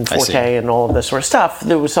 mobile and 4K and all of this sort of stuff,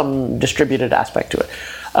 there was some distributed aspect to it.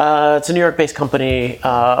 It's a New York-based company.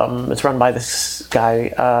 It's run by this guy,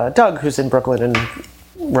 Doug, who's in Brooklyn and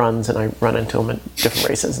runs, and I run into him at different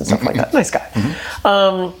races and stuff like that. Nice guy.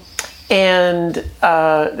 And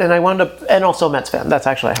I wound up, and also a Mets fan. That's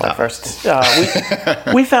actually how I first.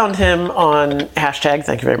 We found him on hashtag.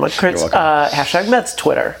 Thank you very much, Chris. Hashtag Mets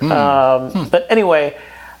Twitter. But anyway,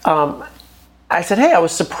 I said, hey, I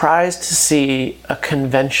was surprised to see a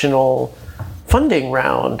conventional funding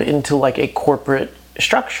round into like a corporate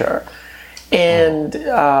structure, and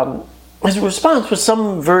his response was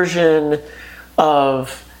some version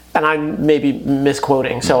of, and I may be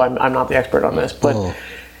misquoting, so I'm not the expert on this, but.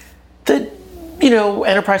 That, you know,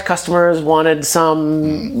 enterprise customers wanted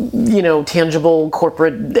some, you know, tangible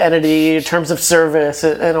corporate entity in terms of service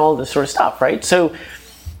and all this sort of stuff, right? So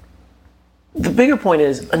the bigger point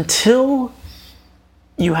is, until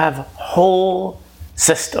you have whole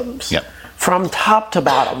systems from top to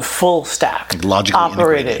bottom, full stack, like logically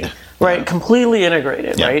operating, integrated. right, completely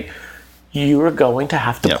integrated, right? You are going to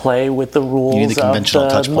have to play with the rules of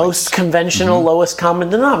the most conventional, lowest common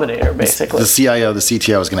denominator, basically. The CIO, the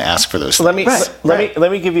CTO is going to ask for those things.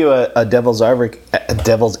 Let me give you a devil's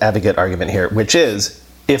advocate argument here, which is,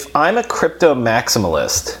 if I'm a crypto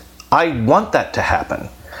maximalist, I want that to happen.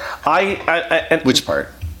 Which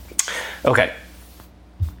part? Okay.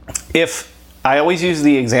 If I always use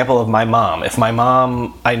the example of my mom. If my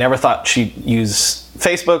mom, I never thought she'd use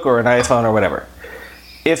Facebook or an iPhone or whatever.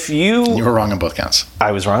 If you were wrong on both counts.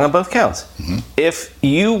 I was wrong on both counts. If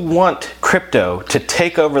you want crypto to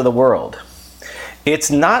take over the world,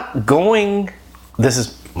 it's not going, this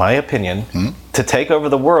is my opinion, to take over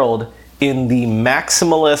the world in the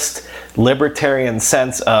maximalist libertarian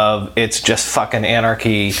sense of it's just fucking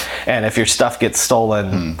anarchy, and if your stuff gets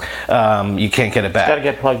stolen, you can't get it back. It's got to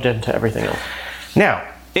get plugged into everything else. Now,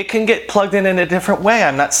 it can get plugged in a different way.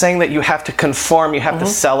 I'm not saying that you have to conform, you have to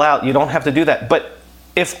sell out, you don't have to do that. But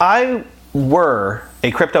if I were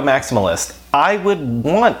a crypto maximalist, I would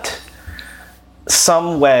want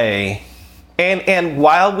some way, and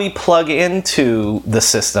while we plug into the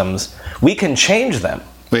systems, we can change them.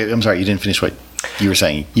 Wait, I'm sorry, you didn't finish what you were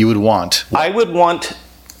saying. You would want... I would want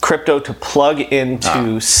crypto to plug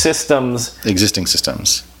into systems... Existing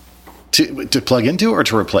systems. To plug into or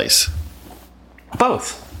to replace?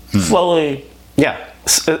 Both. Slowly. Yeah.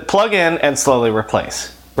 Plug in and slowly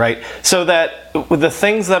replace. Right? So that the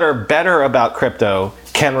things that are better about crypto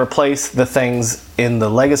can replace the things in the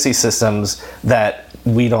legacy systems that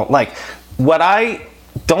we don't like. What I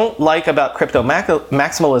don't like about crypto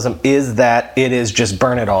maximalism is that it is just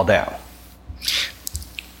burn it all down.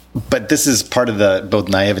 But this is part of the both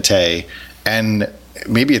naivete and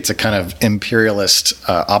maybe it's a kind of imperialist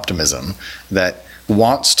optimism that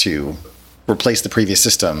wants to replace the previous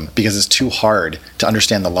system because it's too hard to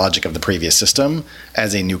understand the logic of the previous system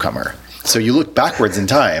as a newcomer. So you look backwards in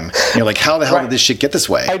time, and you're like, how the hell did this shit get this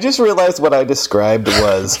way? I just realized what I described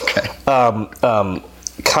was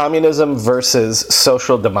communism versus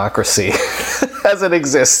social democracy. as it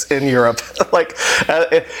exists in Europe. Like,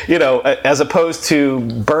 as opposed to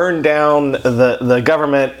burn down the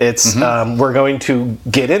government, it's we're going to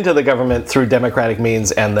get into the government through democratic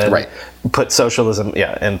means and then put socialism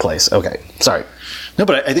in place. Okay, sorry. No,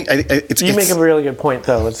 but I think it's... You make a really good point,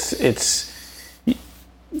 though. It's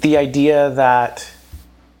the idea that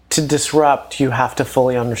to disrupt, you have to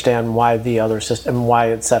fully understand why the other system, why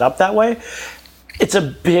it's set up that way. It's a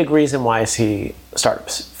big reason why I see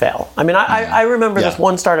startups fail. I mean, I remember this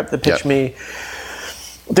one startup that pitched me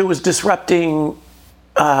that was disrupting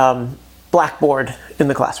Blackboard in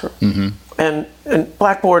the classroom. And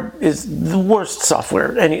Blackboard is the worst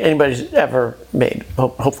software anybody's ever made.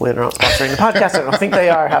 Hopefully they're not sponsoring the podcast. I don't think they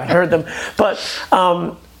are. I haven't heard them. But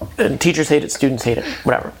and teachers hate it, students hate it,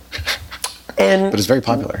 whatever. But it's very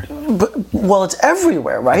popular. Well, it's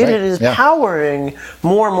everywhere, right? It is powering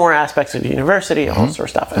more and more aspects of the university, all sort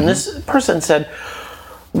of stuff. And this person said,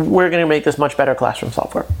 we're going to make this much better classroom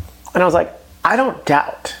software. And I was like, I don't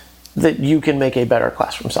doubt that you can make a better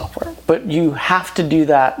classroom software, but you have to do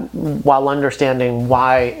that while understanding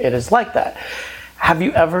why it is like that. Have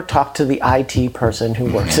you ever talked to the IT person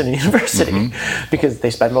who works in a university? Because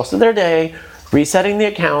they spend most of their day resetting the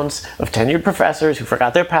accounts of tenured professors who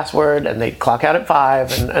forgot their password and they clock out at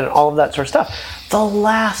 5 and all of that sort of stuff. The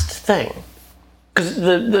last thing, because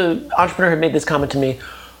the entrepreneur had made this comment to me,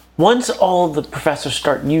 once all the professors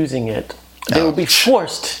start using it, they will be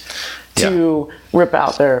forced to rip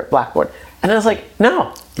out their Blackboard. And I was like,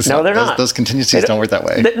 no, they're not. Those contingencies don't work that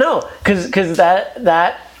way. No, because that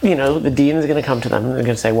the dean is going to come to them and they're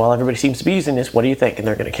going to say, well, everybody seems to be using this. What do you think? And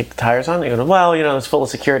they're going to kick the tires on. They're going to, well, it's full of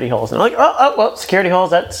security holes. And they're like, well, security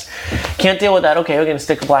holes, can't deal with that. Okay, we're going to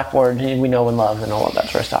stick a Blackboard we know and love and all of that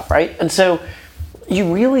sort of stuff, right? And so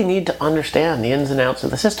you really need to understand the ins and outs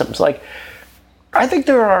of the systems. Like, I think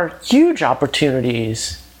there are huge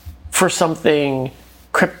opportunities for something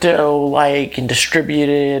crypto-like and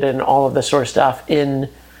distributed and all of this sort of stuff in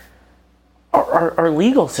our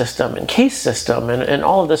legal system and case system and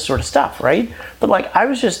all of this sort of stuff, right? But like, I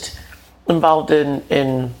was just involved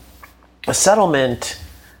in a settlement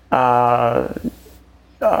in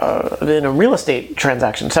a real estate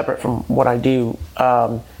transaction separate from what I do,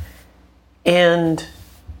 and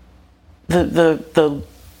the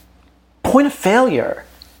point of failure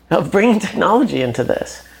of bringing technology into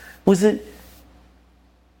this was that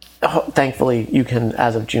thankfully you can,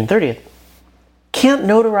 as of June 30th, can't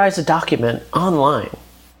notarize a document online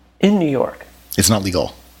in New York. It's not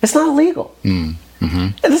legal. It's not legal. And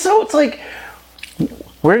so it's like,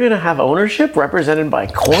 we're going to have ownership represented by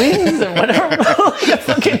coins and whatever.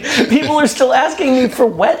 People are still asking me for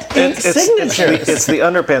wet ink signatures. It's the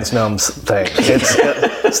underpants gnomes thing.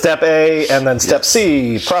 It's step A and then step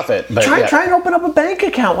C, profit. But try and open up a bank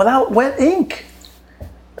account without wet ink.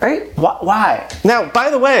 Right? Why? Now, by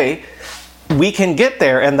the way, we can get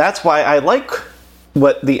there, and that's why I like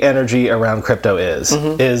what the energy around crypto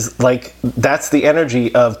is like, that's the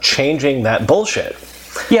energy of changing that bullshit.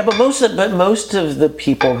 Yeah, but most of the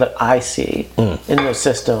people that I see in those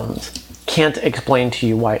systems can't explain to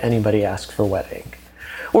you why anybody asks for wet ink,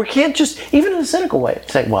 or can't just, even in a cynical way,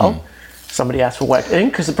 say, well, somebody asked for wet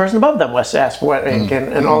ink because the person above them was asked for wet ink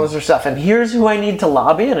and all this other stuff. And here's who I need to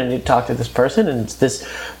lobby, and I need to talk to this person, and it's this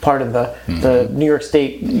part of the New York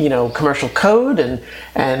State, commercial code,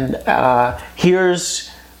 and here's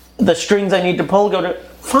the strings I need to pull. Go to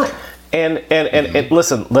fine. And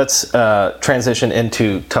listen, let's transition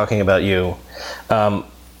into talking about you.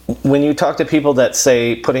 When you talk to people that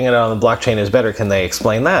say putting it on the blockchain is better, can they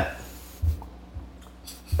explain that?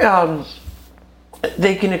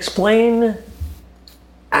 They can explain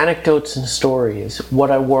anecdotes and stories,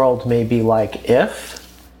 what a world may be like if,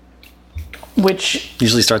 which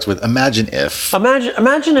usually starts with imagine if.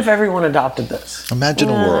 Imagine if everyone adopted this. Imagine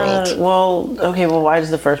a world. Well, why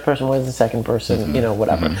is the first person, why is the second person,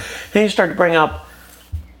 whatever. Then you start to bring up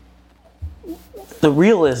the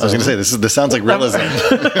realism. I was going to say, this sounds like realism.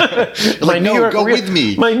 Go with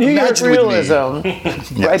me. My New York Imagine realism.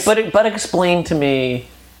 Yes. Right, but explain to me,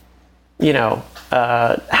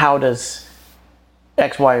 how does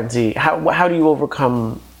X, Y, and Z, how do you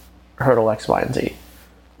overcome hurdle X, Y, and Z?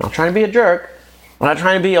 I'm not trying to be a jerk. I'm not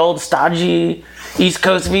trying to be old, stodgy East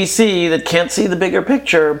Coast VC that can't see the bigger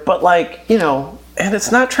picture, but And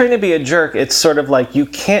it's not trying to be a jerk. It's sort of like, you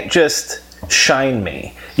can't just shine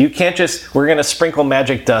me. You can't just, we're going to sprinkle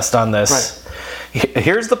magic dust on this. Right.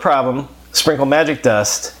 Here's the problem, sprinkle magic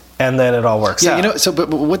dust, and then it all works out. But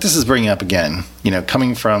what this is bringing up again,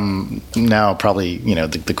 coming from now probably,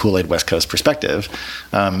 the Kool-Aid West Coast perspective,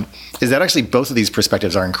 is that actually both of these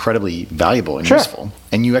perspectives are incredibly valuable and useful.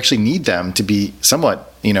 And you actually need them to be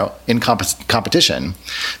somewhat, in competition,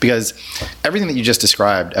 because everything that you just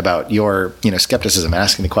described about your, skepticism,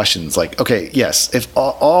 asking the questions like, okay, yes, if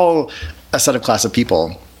all a set of class of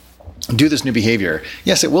people do this new behavior,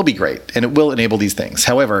 yes, it will be great and it will enable these things.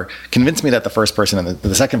 However, convince me that the first person and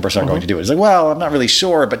the second person are going to do it. It's like, well, I'm not really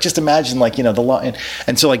sure, but just imagine the law.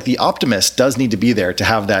 And so the optimist does need to be there to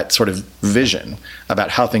have that sort of vision about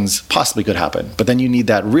how things possibly could happen. But then you need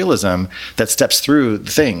that realism that steps through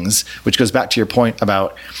things, which goes back to your point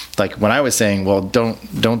about when I was saying, well,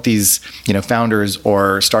 don't these, founders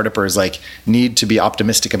or startuppers need to be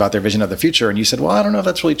optimistic about their vision of the future? And you said, well, I don't know if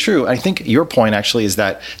that's really true. I think your point actually is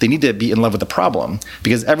that they need to be in love with the problem,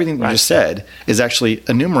 because everything that you just said is actually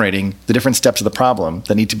enumerating the different steps of the problem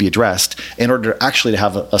that need to be addressed in order to actually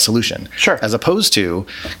have a solution. Sure. As opposed to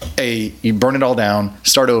you burn it all down,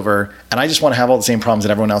 start over, and I just want to have all the same problems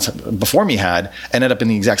that everyone else before me had and end up in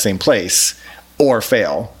the exact same place or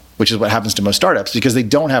fail, which is what happens to most startups, because they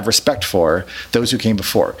don't have respect for those who came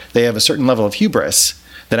before. They have a certain level of hubris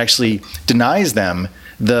that actually denies them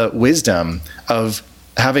the wisdom of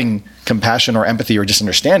having compassion or empathy or just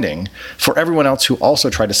understanding for everyone else who also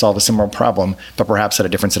tried to solve a similar problem, but perhaps at a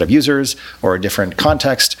different set of users or a different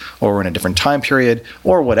context or in a different time period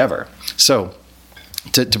or whatever. So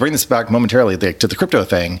to bring this back momentarily to the crypto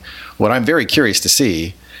thing, what I'm very curious to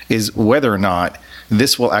see is whether or not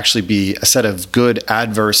this will actually be a set of good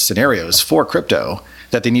adverse scenarios for crypto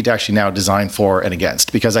that they need to actually now design for and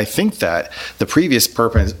against. Because I think that the previous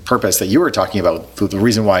purpose that you were talking about, the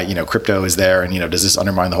reason why crypto is there and does this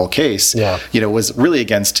undermine the whole case, was really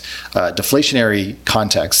against deflationary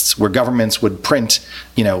contexts where governments would print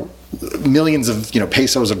millions of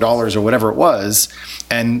pesos or dollars or whatever it was,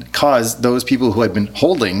 and cause those people who had been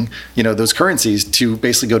holding those currencies to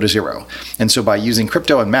basically go to zero. And so by using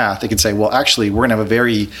crypto and math, they could say, well, actually, we're going to have a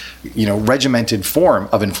very regimented form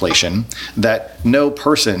of inflation that no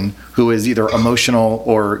person who is either emotional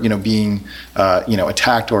or being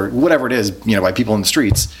attacked or whatever it is by people in the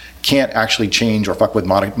streets can't actually change or fuck with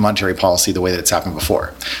monetary policy the way that it's happened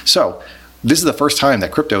before. So this is the first time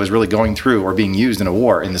that crypto is really going through or being used in a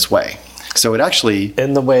war in this way. So it actually,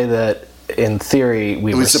 in the way that, in theory,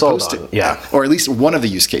 we were sold on. Yeah. Or at least one of the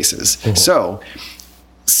use cases. Mm-hmm. So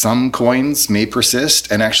some coins may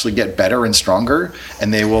persist and actually get better and stronger,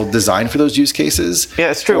 and they will design for those use cases. Yeah,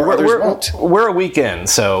 it's true. We're a week in,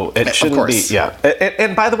 so it shouldn't be. Yeah.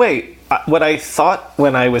 And by the way, what I thought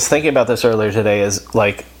when I was thinking about this earlier today is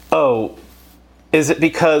is it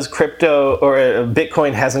because crypto or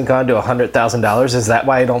Bitcoin hasn't gone to $100,000? Is that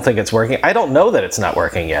why I don't think it's working? I don't know that it's not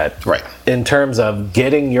working yet. Right. In terms of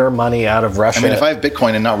getting your money out of Russia. I mean, if I have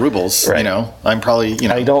Bitcoin and not rubles, right. I'm probably,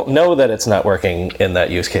 I don't know that it's not working in that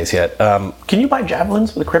use case yet. Can you buy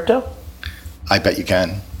javelins with crypto? I bet you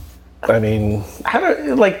can. I mean,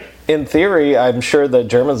 in theory, I'm sure the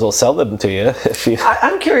Germans will sell them to you. If you.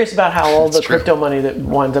 I'm curious about how all the crypto money that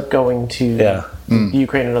winds up going to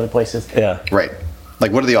Ukraine and other places. Yeah. Right.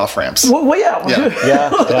 What are the off ramps? Well, yeah.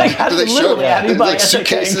 Do they show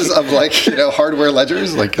suitcases of hardware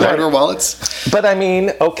ledgers, hardware wallets? But I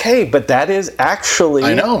mean, okay, but that is actually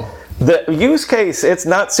I know the use case. It's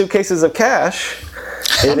not suitcases of cash.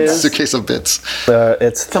 It is suitcase of bits.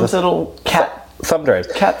 It's some little cat thumb drives.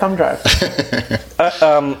 Cat thumb drive.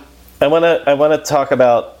 I want to talk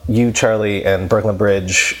about you, Charlie, and Brooklyn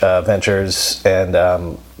Bridge Ventures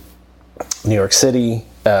and New York City,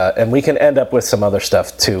 and we can end up with some other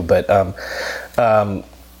stuff too. But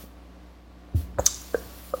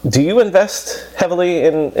do you invest heavily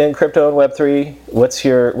in crypto and Web3? What's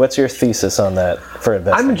your thesis on that for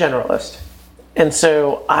investing? I'm a generalist, and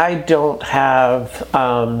so I don't have.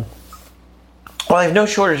 I have no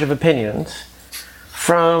shortage of opinions.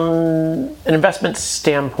 From an investment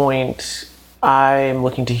standpoint, I'm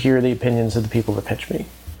looking to hear the opinions of the people that pitch me,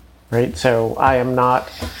 right? So I am not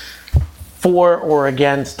for or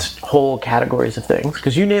against whole categories of things,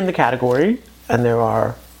 because you name the category, and there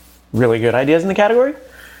are really good ideas in the category,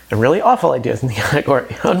 and really awful ideas in the category,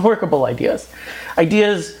 unworkable ideas.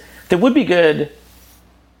 Ideas that would be good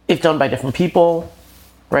if done by different people,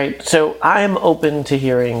 right? So I'm open to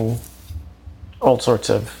hearing all sorts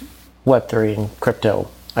of Web3 and crypto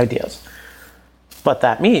ideas. What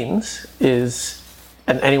that means is,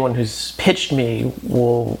 and anyone who's pitched me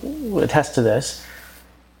will attest to this,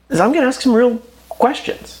 is I'm going to ask some real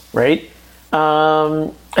questions, right?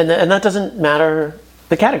 And that doesn't matter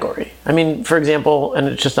the category. I mean, for example, and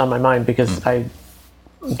it's just on my mind because I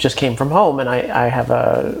just came from home, and I have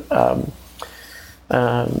a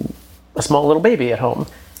small little baby at home,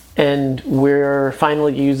 and we're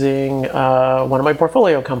finally using one of my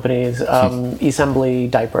portfolio companies, Assembly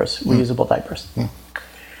diapers, reusable diapers.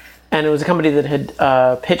 And it was a company that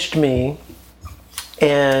had pitched me,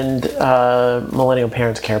 and millennial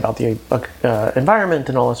parents care about the environment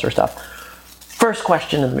and all this sort of stuff. First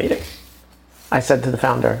question in the meeting, I said to the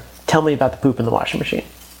founder, "Tell me about the poop in the washing machine."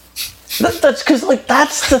 That's because, like,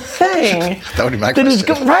 that's the thing. That would be my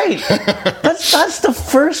question. Right. That's the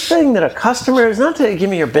first thing that a customer is, not to give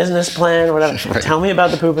me your business plan or whatever. Right. Tell me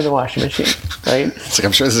about the poop in the washing machine, right? It's like,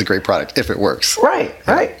 I'm sure this is a great product if it works. Right.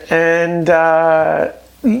 And,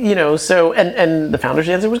 so, and the founder's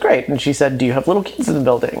answer was great. And she said, "Do you have little kids in the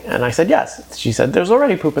building?" And I said, "Yes." She said, "There's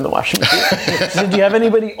already poop in the washing machine." She said, "Do you have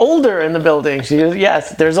anybody older in the building?" She said,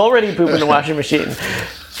 "Yes, there's already poop in the washing machine."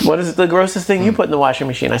 "What is the grossest thing you put in the washing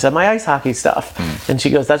machine?" I said, "My ice hockey stuff." And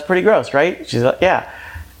she goes, "That's pretty gross, right?" She's like, "Yeah."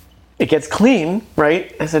 "It gets clean,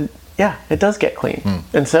 right?" I said, "Yeah, it does get clean."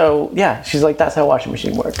 And so, yeah, she's like, "That's how washing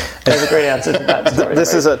machine works." That's a great answer to that story.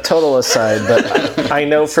 This is a total aside, but I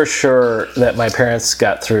know for sure that my parents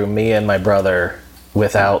got through me and my brother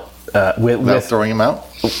without Without throwing them out?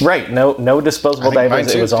 Right, no disposable I think mine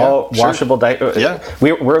diapers. too, It was yeah, all sure. washable diapers. Yeah.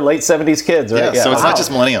 We're late 70s kids, right? Yeah, so it's Wow. not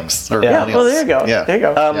just millennials. Or Yeah. millennials. Well, there you go. Yeah. There you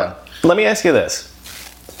go. Yeah. Let me ask you this.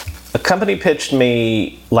 A company pitched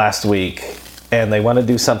me last week, and they want to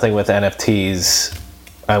do something with NFTs.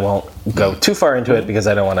 I won't go too far into it because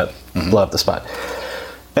I don't want to blow up the spot.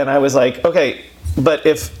 And I was like, okay, but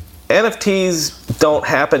if NFTs don't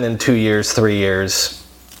happen in 2 years, 3 years,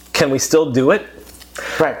 can we still do it?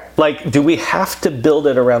 Right. Like, do we have to build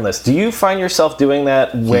it around this? Do you find yourself doing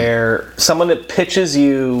that where someone that pitches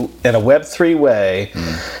you in a Web3 way,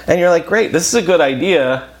 and you're like, great, this is a good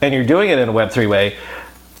idea, and you're doing it in a Web3 way,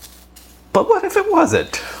 but what if it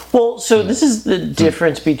wasn't? Well, so this is the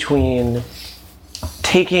difference between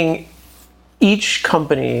taking each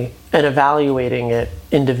company and evaluating it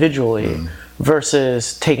individually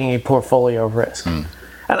versus taking a portfolio of risk. And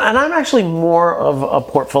I'm actually more of a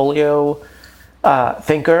portfolio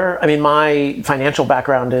thinker. I mean, my financial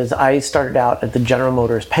background is I started out at the General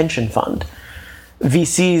Motors pension fund.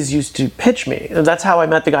 VCs used to pitch me. That's how I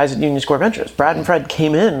met the guys at Union Square Ventures. Brad and Fred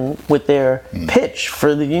came in with their pitch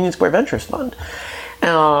for the Union Square Ventures fund.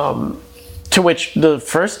 To which the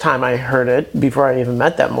first time I heard it, before I even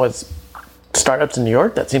met them, was startups in New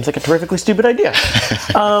York. That seems like a terrifically stupid idea.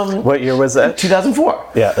 What year was that? 2004.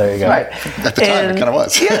 Yeah, there you go. Right. At the time, it kind of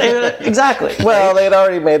was. Yeah, exactly. Well, they'd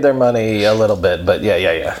already made their money a little bit, but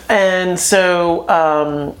yeah. And so,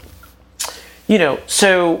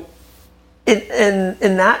 so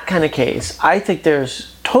in that kind of case, I think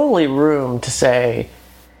there's totally room to say,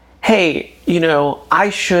 hey, I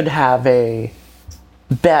should have a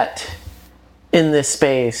bet in this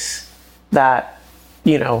space that,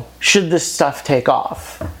 should this stuff take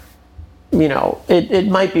off, it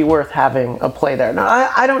might be worth having a play there. Now,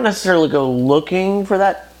 I don't necessarily go looking for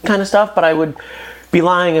that kind of stuff, but I would be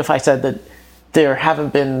lying if I said that there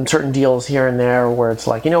haven't been certain deals here and there where it's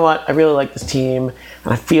like, you know what, I really like this team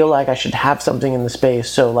and I feel like I should have something in the space.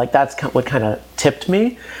 So like that's what kind of tipped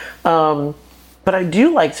me. But I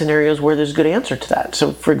do like scenarios where there's a good answer to that.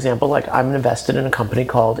 So for example, like I'm invested in a company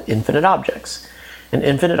called Infinite Objects. And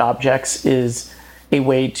Infinite Objects is a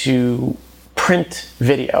way to print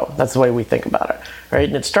video. That's the way we think about it, right?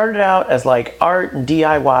 And it started out as like art and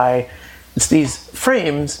DIY. It's these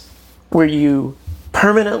frames where you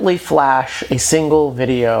permanently flash a single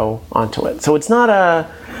video onto it. So it's not a,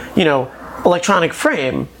 electronic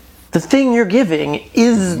frame. The thing you're giving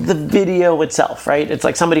is the video itself, right? It's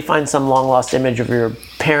like somebody finds some long lost image of your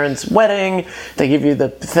parents' wedding, they give you the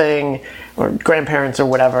thing, or grandparents or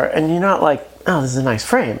whatever, and you're not like, oh, this is a nice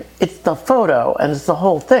frame. It's the photo and it's the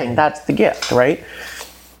whole thing. That's the gift, right?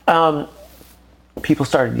 People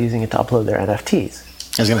started using it to upload their NFTs.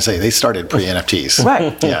 I was going to say, they started pre-NFTs.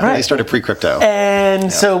 Right. Yeah, right. they started pre-crypto.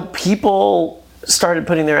 And so people started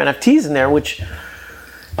putting their NFTs in there, which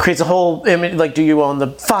creates a whole image, like, do you own the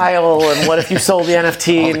file, and what if you sold the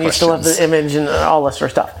NFT and you still have the image, and all that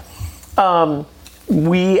sort of stuff.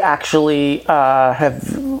 We actually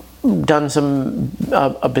have done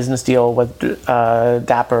a business deal with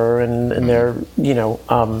Dapper and their,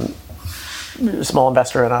 small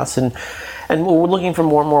investor in us, and we're looking for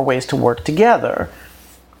more and more ways to work together.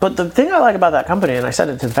 But the thing I like about that company, and I said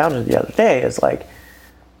it to the founder the other day, is like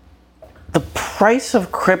the price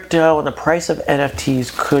of crypto and the price of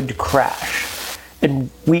NFTs could crash and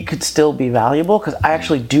we could still be valuable, because I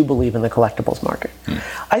actually do believe in the collectibles market.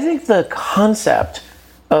 I think the concept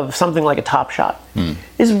of something like a Top Shot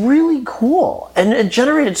is really cool, and it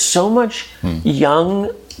generated so much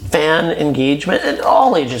young fan engagement at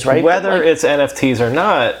all ages, right? Whether it's NFTs or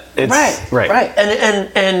not, it's right.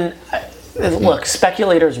 And look,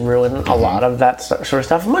 speculators ruin a lot of that sort of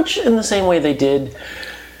stuff, much in the same way they did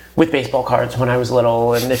with baseball cards when I was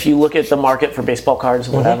little. And if you look at the market for baseball cards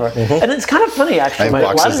or whatever, and it's kind of funny actually. I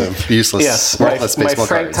have boxes of useless, worthless my baseball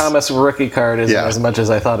Frank cards. Thomas rookie card isn't as much as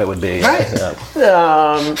I thought it would be. Right.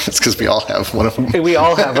 It's because we all have one of them. We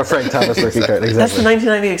all have a Frank Thomas rookie card. Exactly. That's the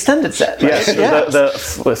 1990 extended set. Right?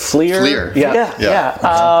 Yes, the Fleer. Fleer.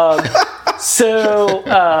 Yeah. So,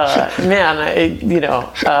 man,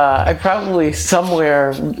 I probably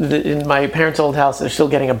somewhere in my parents' old house, they're still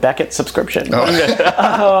getting a Beckett subscription.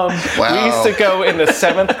 Wow. We used to go into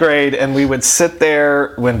 7th grade, and we would sit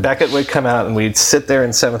there when Beckett would come out, and we'd sit there in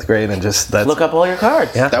 7th grade and just look up all your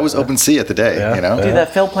cards. Yeah. That was OpenSea at the day, you know? Dude,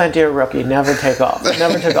 that Phil Plantier rookie never took off.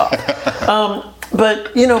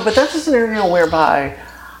 But that's a scenario whereby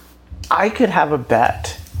I could have a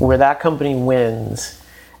bet where that company wins,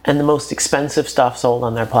 and the most expensive stuff sold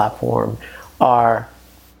on their platform are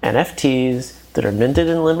NFTs that are minted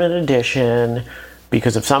in limited edition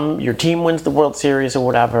because of your team wins the World Series or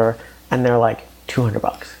whatever, and they're like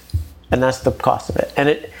 $200, and that's the cost of it. And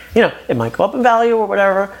it might go up in value or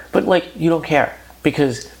whatever, but like you don't care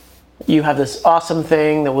because you have this awesome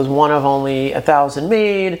thing that was one of only 1,000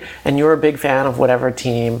 made, and you're a big fan of whatever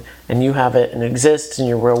team, and you have it and it exists in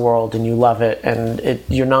your real world and you love it, and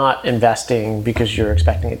you're not investing because you're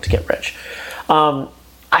expecting it to get rich. I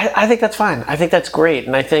think that's fine. I think that's great,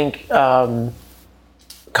 and I think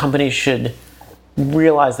companies should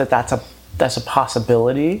realize that that's a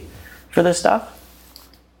possibility for this stuff.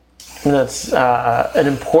 And that's an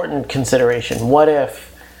important consideration. What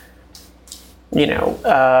if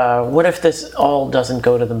this all doesn't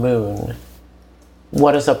go to the moon?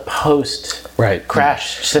 What does a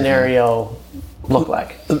post-crash scenario look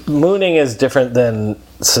like? Mooning is different than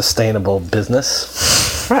sustainable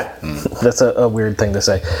business. Right. That's a weird thing to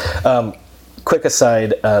say. Quick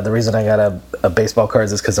aside, the reason I got a baseball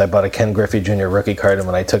cards is because I bought a Ken Griffey Jr. rookie card, and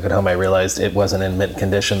when I took it home, I realized it wasn't in mint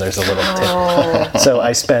condition. There's a little tip. So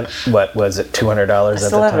I spent, what was it, $200 at the time? I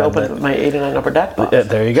still haven't opened my 89 Upper Deck box.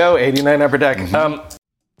 There you go, 89 Upper Deck.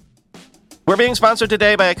 We're being sponsored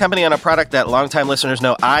today by a company on a product that longtime listeners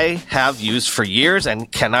know I have used for years and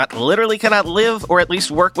literally cannot live or at least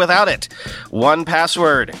work without it.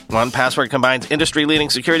 1Password. 1Password combines industry-leading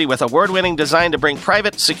security with award-winning design to bring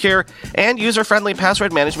private, secure, and user-friendly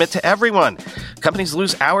password management to everyone. Companies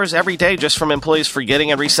lose hours every day just from employees forgetting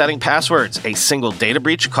and resetting passwords. A single data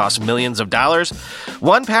breach costs millions of dollars.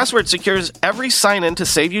 1Password secures every sign-in to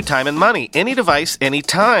save you time and money. Any device,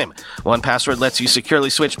 anytime. 1Password lets you securely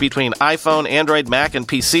switch between iPhone, Android, Mac, and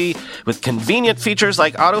PC with convenient features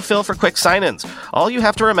like autofill for quick sign-ins. All you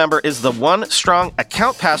have to remember is the one strong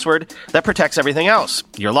account password that protects everything else.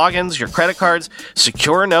 Your logins, your credit cards,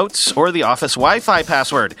 secure notes, or the office Wi-Fi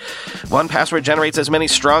password. 1Password generates as many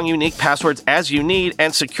strong, unique passwords as you need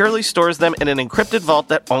and securely stores them in an encrypted vault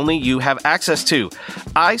that only you have access to.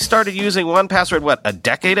 I started using 1Password, a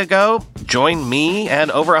decade ago? Join me and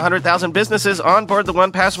over 100,000 businesses on board the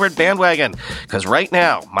 1Password bandwagon. Because right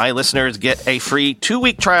now, my listeners get a free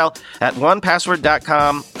 2-week trial at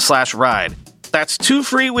 1password.com/ride. That's 2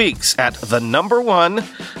 free weeks at the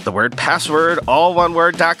word password, all one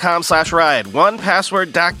word.com/ride.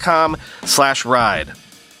 1password.com/ride.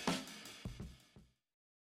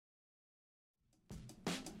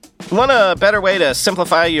 Want a better way to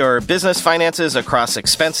simplify your business finances across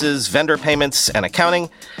expenses, vendor payments, and accounting?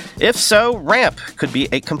 If so, Ramp could be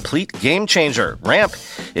a complete game changer. Ramp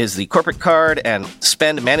is the corporate card and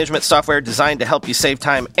spend management software designed to help you save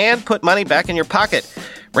time and put money back in your pocket.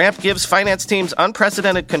 Ramp gives finance teams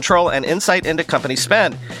unprecedented control and insight into company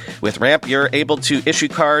spend. With Ramp, you're able to issue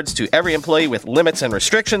cards to every employee with limits and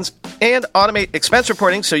restrictions and automate expense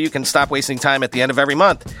reporting so you can stop wasting time at the end of every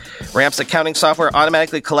month. Ramp's accounting software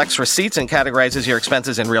automatically collects receipts and categorizes your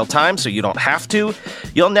expenses in real time so you don't have to.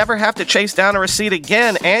 You'll never have to chase down a receipt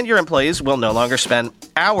again, and your employees will no longer spend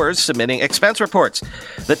hours submitting expense reports.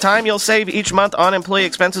 The time you'll save each month on employee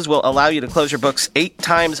expenses will allow you to close your books 8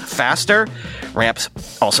 times faster. Ramp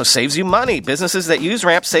also saves you money. Businesses that use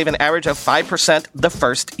Ramp save an average of 5% the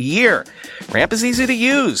first year. Ramp is easy to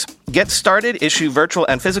use. Get started, issue virtual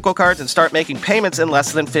and physical cards, and start making payments in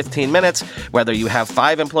less than 15 minutes, whether you have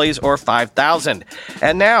 5 employees or 5,000.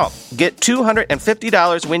 And now, get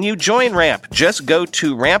 $250 when you join Ramp. Just go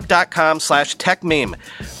to ramp.com/techmeme.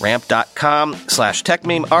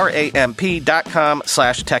 Ramp.com/techmeme,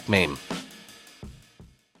 ramp.com/techmeme.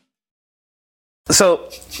 So,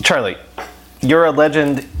 Charlie, you're a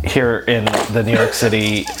legend here in the New York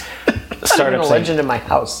City startup I'm a scene. legend in my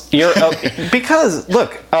house. You're because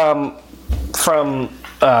look, from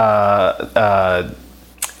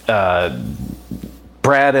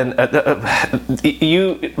Brad and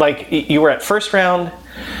you were at first round.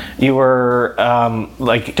 You were Do you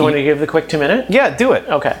want to give the quick 2-minute? yeah, do it.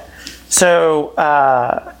 Okay. So,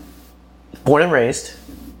 born and raised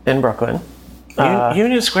in Brooklyn.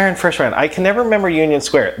 Union Square in first round. I can never remember Union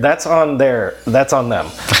Square. That's on there. That's on them.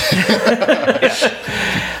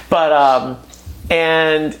 But,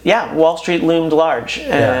 and yeah, Wall Street loomed large.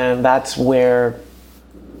 And that's where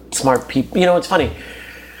smart people, it's funny.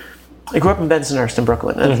 I grew up in Bensonhurst in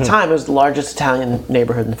Brooklyn. At the time, it was the largest Italian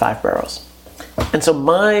neighborhood in the Five Boroughs. And so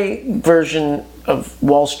my version of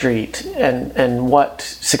Wall Street and what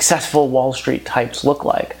successful Wall Street types look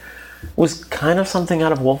like was kind of something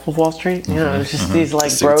out of Wolf of Wall Street. You know, it's just these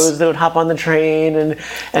like bros that would hop on the train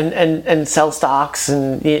and sell stocks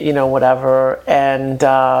and whatever. And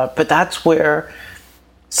but that's where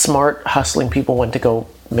smart hustling people went to go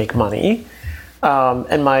make money.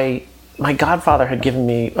 And my godfather had given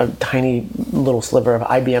me a tiny little sliver of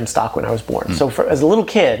IBM stock when I was born. So as a little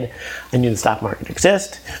kid, I knew the stock market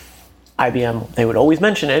existed. IBM, they would always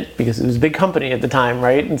mention it because it was a big company at the time,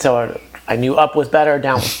 right? And so I knew up was better,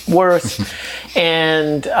 down was worse.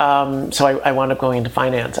 And so I wound up going into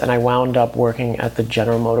finance, and I wound up working at the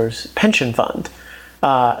General Motors pension fund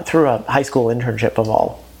through a high school internship of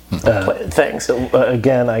all things.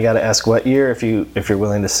 Again, I got to ask what year, if you're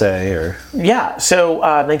willing to say, or Yeah, so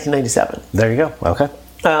 1997. there you go. Okay.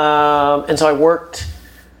 And so I worked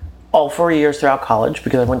all 4 years throughout college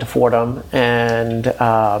because I went to Fordham, and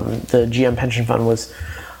the GM pension fund was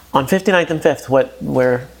on 59th and 5th,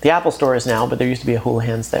 where the Apple store is now, but there used to be a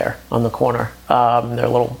Houlihan's there on the corner, their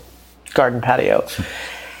little garden patio.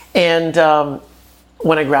 And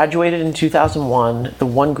when I graduated in 2001, the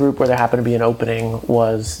one group where there happened to be an opening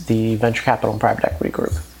was the venture capital and private equity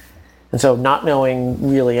group. And so not knowing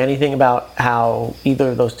really anything about how either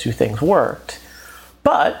of those two things worked,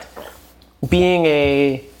 but being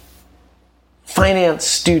a finance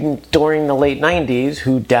student during the late 90s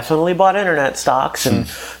who definitely bought internet stocks and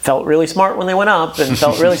felt really smart when they went up and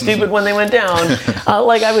felt really stupid when they went down,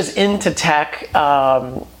 like I was into tech.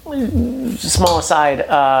 Small aside,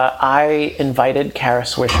 I invited Kara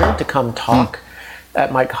Swisher to come talk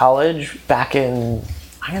at my college back in,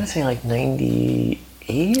 I'm going to say like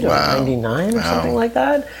 98 or 99 or something like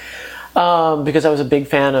that, because I was a big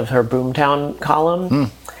fan of her Boomtown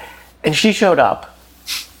column. And she showed up.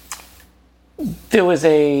 There was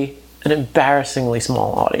an embarrassingly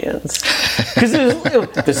small audience. Because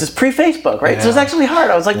this is pre-Facebook, right? So it was actually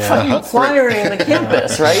hard. I was like fucking flyering the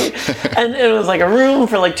campus, right? And it was like a room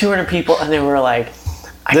for like 200 people, and they were like,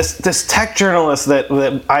 This tech journalist that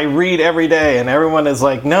I read every day, and everyone is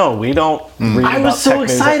like, no, we don't read I about was so tech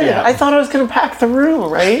news." excited. Yeah. I thought I was going to pack the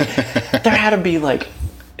room, right? There had to be like,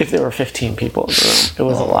 if there were 15 people in the room, it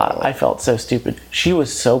was a lot. I felt so stupid. She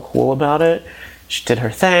was so cool about it. She did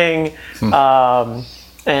her thing.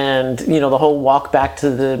 And, the whole walk back to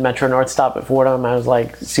the Metro North stop at Fordham, I was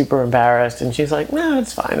like super embarrassed. And she's like, no,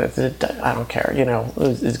 it's fine. I don't care.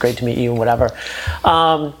 It's great to meet you and whatever.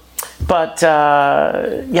 So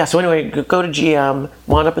anyway, go to GM,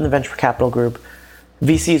 wound up in the venture capital group.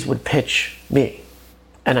 VCs would pitch me.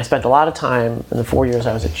 And I spent a lot of time in the 4 years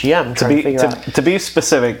I was at GM trying to figure out. To be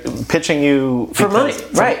specific, pitching you For money,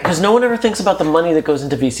 right. Because no one ever thinks about the money that goes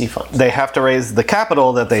into VC funds. They have to raise the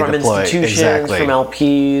capital that they From deploy. institutions, Exactly. from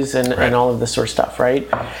LPs, and all of this sort of stuff, right?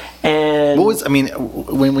 And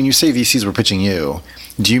when you say VCs were pitching you,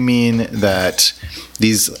 do you mean that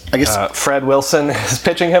these, I guess... Fred Wilson is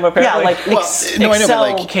pitching him, apparently? yeah, like Well, no, I know,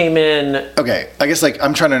 but, Excel came in. Okay, I guess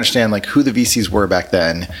I'm trying to understand who the VCs were back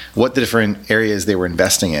then, what the different areas they were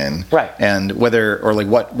investing in, Right. and whether or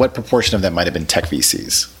what proportion of them might have been tech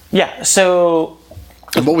VCs, Yeah, so...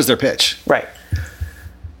 and what was their pitch? Right.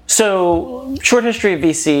 So, short history of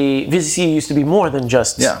VC. VC used to be more than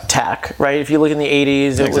just tech, right? If you look in the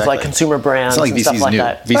 80s, it was like consumer brands It's not like and VCs stuff like new.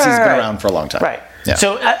 that. VC's been Right. around for a long time. Right. Yeah.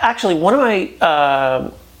 So, actually, one of my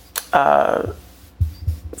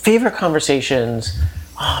favorite conversations,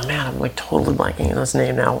 oh man, I'm like totally blanking on his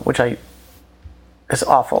name now, which is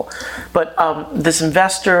awful. But this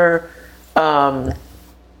investor,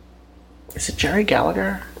 is it Jerry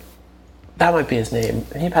Gallagher? That might be his name.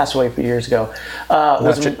 He passed away a few years ago.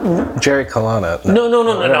 Jerry Colonna. No, I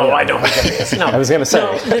don't know who that is. No. I was going to say.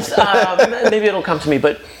 No, maybe it'll come to me,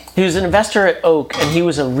 but he was an investor at Oak, and he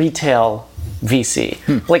was a retail VC.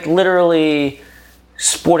 Like literally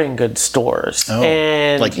sporting goods stores. Oh,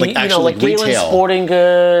 and like actual like Galen retail. Sporting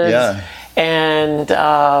Goods. Yeah. And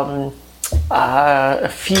a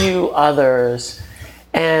few others,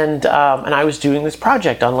 and I was doing this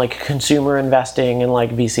project on like consumer investing and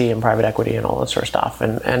like VC and private equity and all that sort of stuff,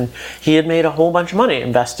 and he had made a whole bunch of money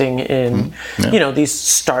investing in these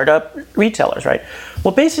startup retailers, right?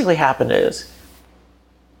 What basically happened is,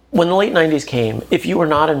 when the late 90s came, if you were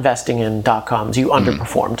not investing in dot-coms, you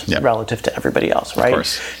underperformed relative to everybody else, right? Of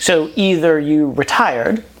course. So either you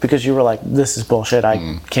retired because you were like, this is bullshit,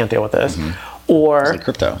 I can't deal with this, or like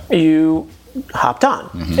crypto. you hopped on.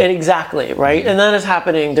 Exactly, right? And that is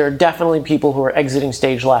happening. There are definitely people who are exiting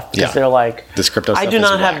stage left because they're like, this crypto I stuff do is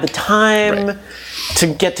not have whack. the time to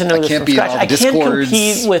get to know this can't from be in scratch. all the I can't Discords.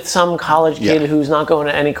 compete with some college kid who's not going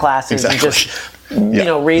to any classes and just He's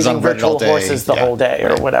on raising Reddit all virtual day. horses the whole day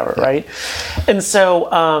or whatever, right? And so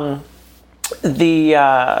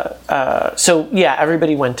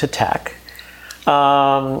everybody went to tech.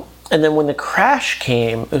 And then when the crash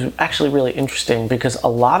came, it was actually really interesting because a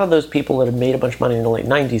lot of those people that had made a bunch of money in the late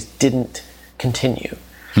 90s didn't continue.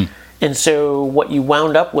 And so what you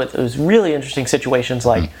wound up with was really interesting situations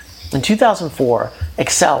like in 2004,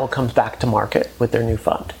 Excel comes back to market with their new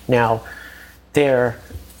fund. Now, their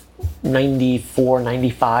 94,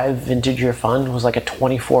 95 vintage year fund was like a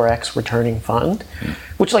 24x returning fund,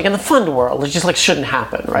 which like in the fund world, it just like shouldn't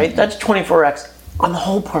happen, right? That's 24x on the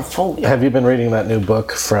whole portfolio. Have you been reading that new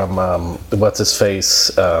book from what's his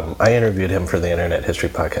face? I interviewed him for the Internet History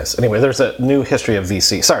podcast. Anyway, there's a new history of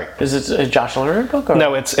VC. Sorry, Is it a Josh Lerner book? Or?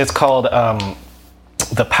 no, it's called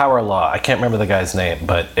The Power Law. I can't remember the guy's name,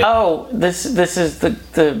 but This is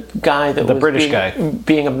the guy that was British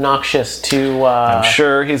being obnoxious to. I'm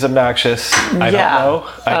sure he's obnoxious. I don't know.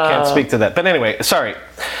 I can't speak to that. But anyway, sorry.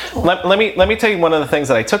 Let me tell you one of the things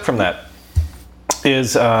that I took from that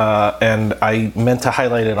is, and I meant to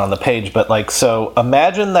highlight it on the page, but like, so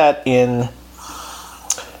imagine that in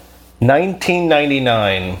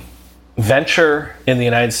 1999, venture in the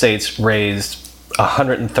United States raised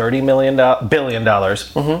 $130 billion,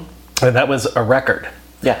 and that was a record.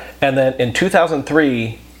 Yeah. And then in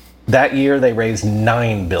 2003, that year they raised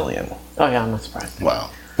 $9 billion. Oh yeah, I'm not surprised.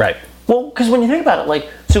 Wow. Right. Well, because when you think about it, like,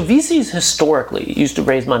 so VCs historically used to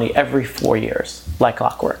raise money every 4 years, like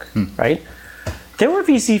clockwork, right? There were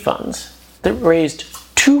VC funds that raised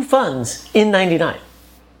 2 funds in '99.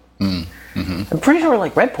 I'm pretty sure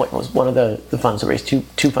like Redpoint was one of the funds that raised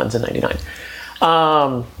two funds in '99.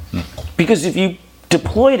 Because if you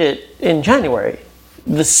deployed it in January,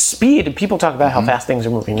 the speed, people talk about how fast things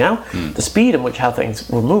are moving now, the speed in which how things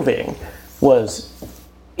were moving was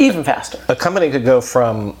even faster. A company could go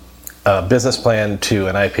from a business plan to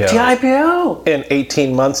an IPO. The IPO! In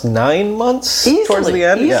 18 months, 9 months Easily, towards the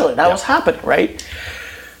end? Easily, that was happening, right?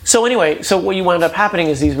 So anyway, so what you wound up happening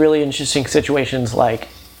is these really interesting situations like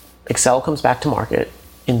Excel comes back to market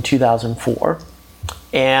in 2004,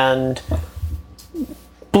 and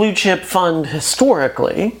blue chip fund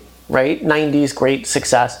historically, right? 90s, great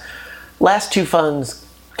success. Last 2 funds,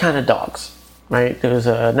 kind of dogs, right? There was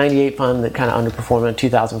a 98 fund that kind of underperformed and a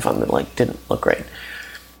 2000 fund that like didn't look great.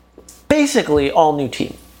 Basically, all new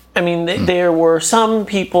team. I mean, there were some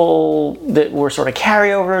people that were sort of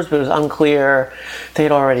carryovers, but it was unclear. They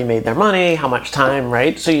had already made their money, how much time,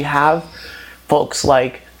 right? So you have folks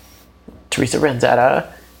like Teresa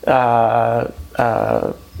Ranzetta,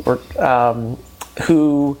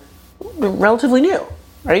 who were relatively new,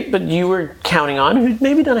 right? But you were counting on, who'd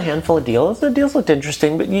maybe done a handful of deals. The deals looked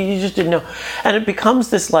interesting, but you just didn't know. And it becomes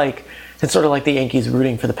this like, it's sort of like the Yankees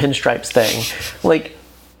rooting for the pinstripes thing. Like,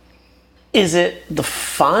 is it the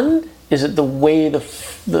fund? Is it the way the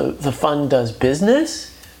fund does business?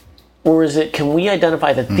 Or is it, can we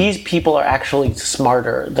identify that these people are actually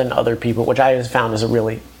smarter than other people, which I have found is a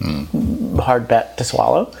really hard bet to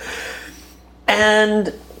swallow.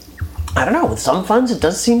 And I don't know, with some funds, it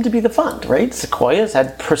does seem to be the fund, right? Sequoia's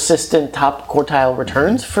had persistent top quartile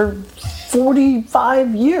returns for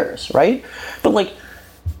 45 years, right? But like,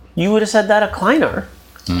 you would have said that of Kleiner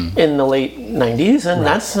in the late 90s, and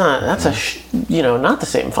that's not the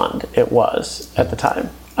same fund it was at the time.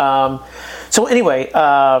 So anyway,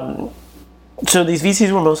 so these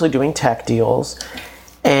VCs were mostly doing tech deals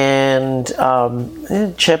and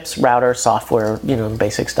chips, router, software,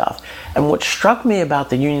 basic stuff. And what struck me about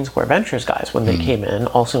the Union Square Ventures guys when they came in,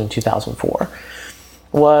 also in 2004,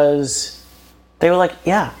 was they were like,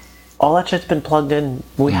 yeah, all that shit's been plugged in.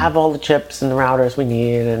 We have all the chips and the routers we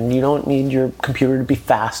need, and you don't need your computer to be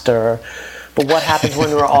faster. But what happens when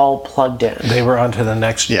we're all plugged in? They were on to the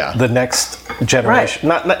next generation.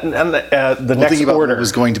 Right. Not the next thinking about order. what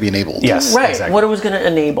was going to be enabled. Yes, right, exactly. what it was going to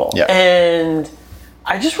enable. Yeah. And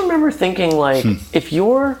I just remember thinking, like, if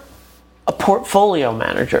you're a portfolio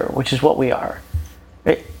manager, which is what we are,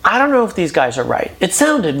 I don't know if these guys are right. It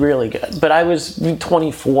sounded really good, but I was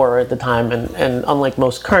 24 at the time, and unlike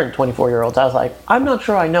most current 24-year-olds, I was like, I'm not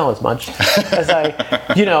sure I know as much as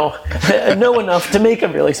I, know enough to make a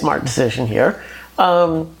really smart decision here.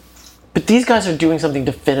 But these guys are doing something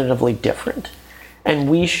definitively different, and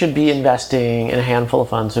we should be investing in a handful of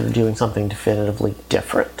funds that are doing something definitively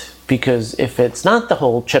different. Because if it's not the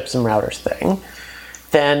whole chips and routers thing,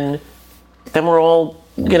 then we're all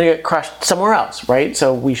going to get crushed somewhere else, right?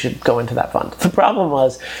 So we should go into that fund. The problem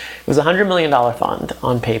was, it was a $100 million fund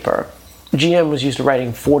on paper. GM was used to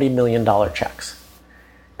writing $40 million checks.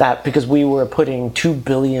 That because we were putting $2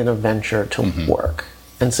 billion of venture to work.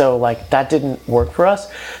 And so that didn't work for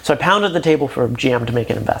us. So I pounded the table for GM to make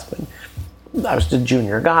an investment. I was the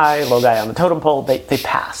junior guy, low guy on the totem pole. They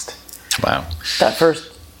passed. Wow. That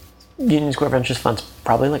first Union Square Ventures fund's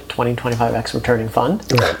probably 20, 25x returning fund.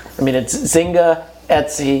 Right. I mean, it's Zynga,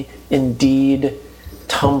 Etsy, Indeed,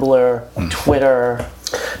 Tumblr, Twitter.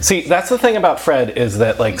 See, that's the thing about Fred is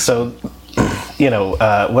that wasn't it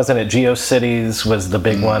GeoCities was the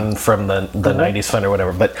big one from the 90s fund or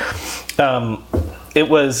whatever, but it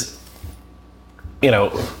was,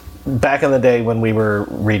 back in the day when we were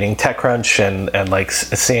reading TechCrunch and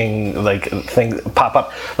seeing things pop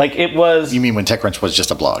up, it was. You mean when TechCrunch was just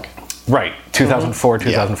a blog? Right, 2004,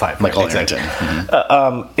 2005. Yeah, Michael exactly. Arrington.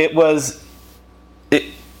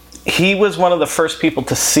 He was one of the first people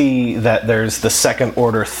to see that there's the second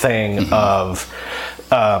order thing of,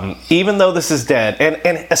 even though this is dead,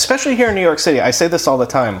 and especially here in New York City, I say this all the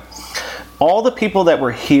time, all the people that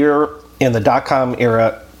were here in the dot-com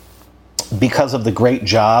era because of the great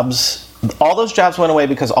jobs, all those jobs went away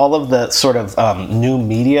because all of the sort of new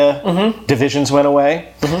media divisions went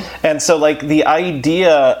away. And so the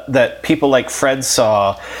idea that people like Fred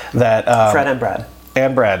saw that... Fred and Brad.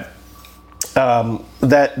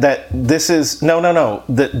 That this is... No.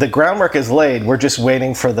 The groundwork is laid. We're just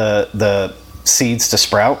waiting for the seeds to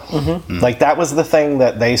sprout. That was the thing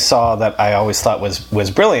that they saw that I always thought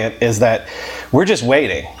was brilliant, is that we're just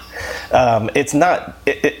waiting. It's not...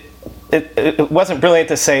 It wasn't brilliant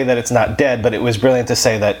to say that it's not dead, but it was brilliant to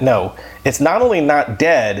say that no, it's not only not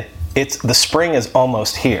dead, it's the spring is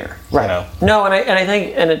almost here. Right. No, and I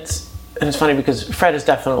think it's funny because Fred is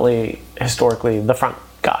definitely historically the front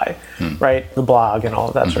guy, right? The blog and all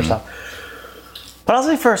of that sort of stuff. But I'll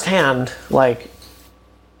say firsthand,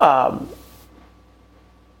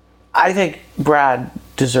 I think Brad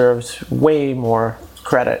deserves way more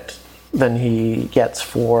credit than he gets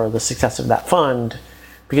for the success of that fund.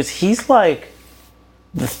 Because he's the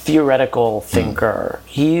theoretical thinker.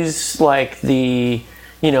 He's the,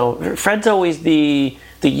 Fred's always the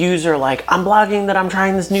user, I'm blogging that I'm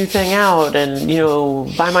trying this new thing out and,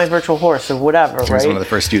 buy my virtual horse or whatever, right? He's one of the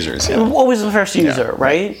first users. Yeah. Always the first user,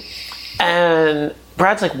 right? And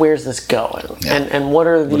Brad's where's this going? Yeah. And what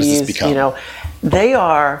are these, they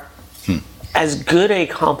are as good a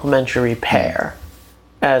complementary pair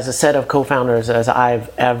as a set of co-founders as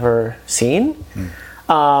I've ever seen.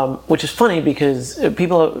 Which is funny because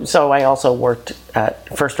so I also worked at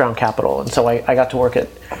First Round Capital, and so I got to work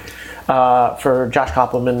for Josh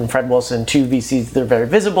Koppelman and Fred Wilson, two VCs that are very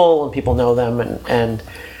visible and people know them, and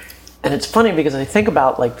it's funny because I think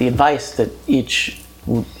about the advice that each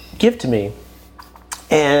would give to me,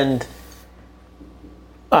 and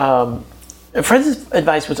Fred's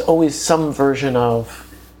advice was always some version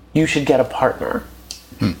of you should get a partner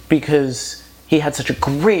because he had such a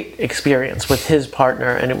great experience with his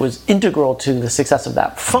partner, and it was integral to the success of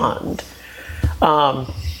that fund.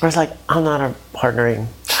 Whereas, I'm not a partnering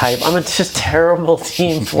type. I'm a just terrible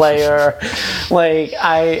team player.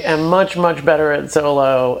 I am much, much better at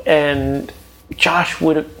solo, and Josh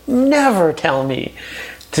would never tell me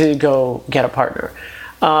to go get a partner.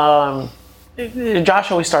 Josh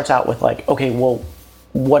always starts out with okay, well,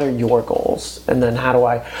 what are your goals? And then how do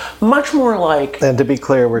I... Much more And to be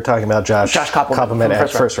clear, we're talking about Josh Koppelman at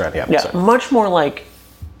First Round. Yeah, sorry. Much more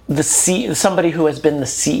somebody who has been the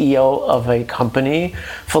CEO of a company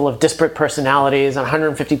full of disparate personalities and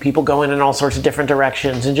 150 people going in all sorts of different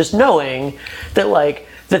directions, and just knowing that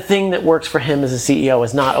the thing that works for him as a CEO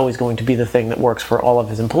is not always going to be the thing that works for all of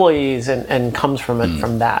his employees, and comes from it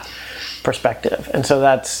from that perspective. And so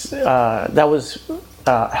that was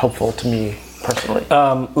helpful to me personally.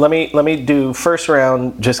 Let me do First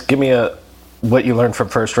Round. Just give me what you learned from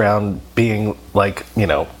First Round, being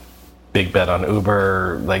big bet on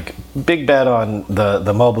Uber, big bet on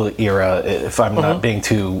the mobile era. If I'm not being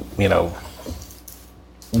too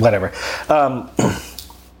whatever.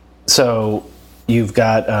 So you've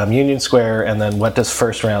got Union Square, and then what does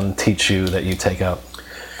First Round teach you that you take out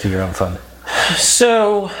to your own fund?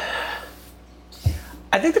 So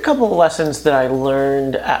I think the couple of lessons that I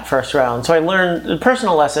learned at first round. So I learned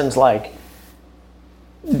personal lessons like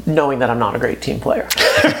knowing that I'm not a great team player,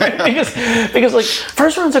 because like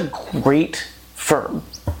first round's a great firm,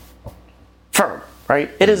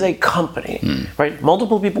 right? It is a company, right?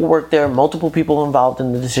 Multiple people work there, multiple people involved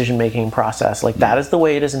in the decision-making process. Like that is the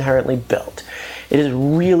way it is inherently built. It is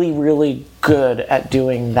really, really good at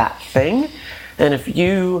doing that thing. And if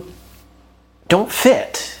you don't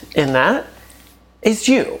fit in that, it's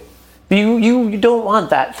you. You don't want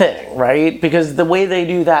that thing, right? Because the way they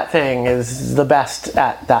do that thing is the best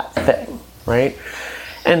at that thing, right?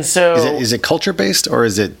 And so... Is it culture-based or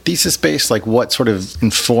is it thesis-based? Like what sort of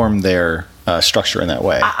informed their structure in that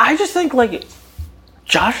way? I just think like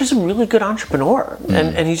Josh is a really good entrepreneur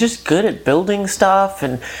and he's just good at building stuff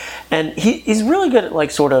and he's really good at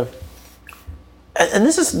like sort of... And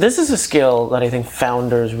this is a skill that I think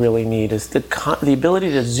founders really need is the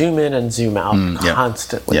ability to zoom in and zoom out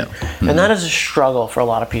constantly. Yeah. And that is a struggle for a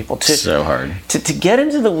lot of people. So hard. To get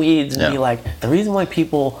into the weeds and be like, the reason why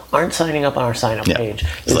people aren't signing up on our sign up page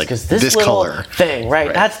is because this little color thing,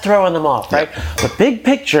 right? That's throwing them off, right? But big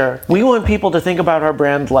picture, we want people to think about our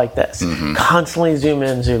brand like this. Constantly zoom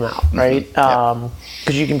in, zoom out, right?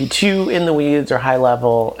 Because you can be too in the weeds or high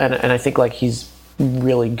level. And I think like he's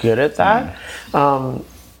really good at that. And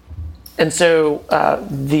so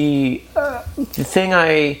the thing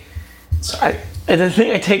I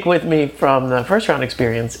take with me from the first round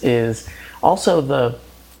experience is also the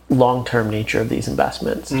long-term nature of these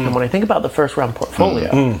investments. And when I think about the first round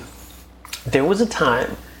portfolio, there was a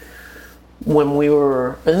time when we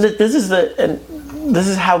were, and this is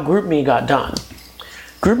how GroupMe got done.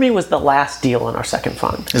 GroupMe was the last deal in our second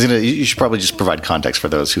fund. You should probably just provide context for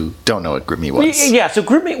those who don't know what GroupMe was. Yeah, so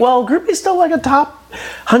GroupMe is still like a top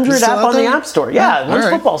 100 app on the App Store. Yeah, once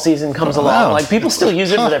football season comes along, like people still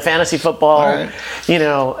use it for their fantasy football. You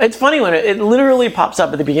know, it's funny when it literally pops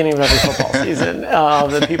up at the beginning of every football season.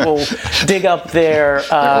 That people dig up their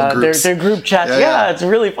group chat. Yeah, it's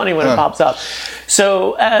really funny when it pops up.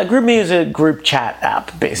 So GroupMe is a group chat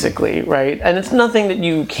app, basically, right? And it's nothing that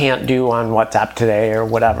you can't do on WhatsApp today or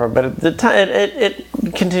whatever, but at the time it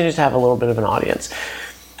continues to have a little bit of an audience.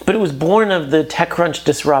 But it was born of the TechCrunch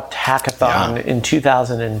Disrupt hackathon in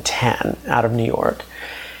 2010 out of New York.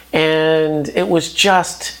 And it was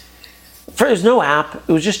just, there's no app,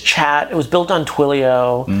 it was just chat. It was built on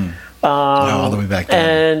Twilio. All the way back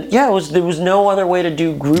then. And there was no other way to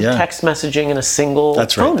do group text messaging in a single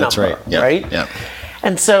phone number, right? Yeah.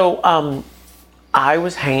 And so I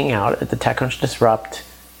was hanging out at the TechCrunch Disrupt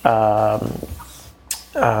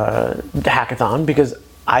hackathon because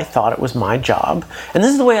I thought it was my job. And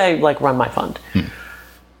this is the way I like run my fund.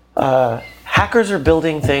 Hackers are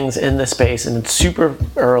building things in this space and it's super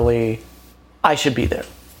early. I should be there.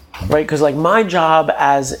 Right, because like my job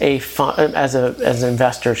as an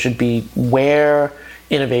investor should be where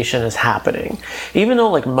innovation is happening. Even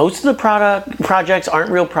though like most of the projects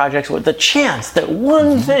aren't real projects, with the chance that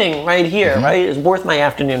one thing right here, right, is worth my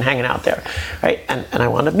afternoon hanging out there, right? And I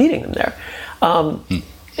wound up meeting them there.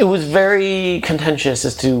 It was very contentious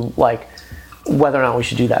as to like whether or not we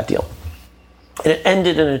should do that deal. And it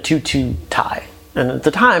ended in a 2-2 tie. And at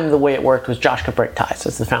the time, the way it worked was Josh could break ties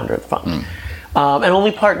as the founder of the fund. And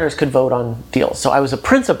only partners could vote on deals. So I was a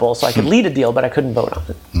principal, so I could lead a deal, but I couldn't vote on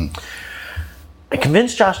it. I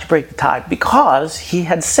convinced Josh to break the tie because he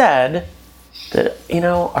had said that,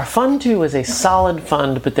 our fund 2 is a solid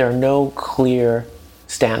fund, but there are no clear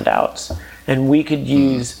standouts. And we could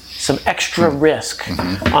use some extra risk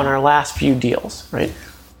on our last few deals, right?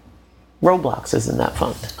 Roblox is in that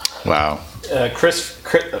fund. Wow. Chris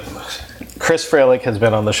Fralick has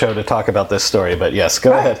been on the show to talk about this story, but yes,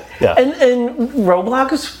 go ahead. Yeah. And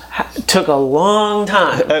Roblox took a long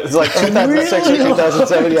time. It was like 2006 or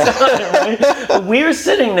 2007. Right? We were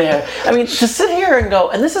sitting there. I mean, to sit here and go,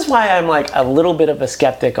 and this is why I'm like a little bit of a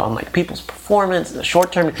skeptic on like people's performance in the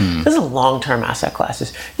short term. This is a long-term asset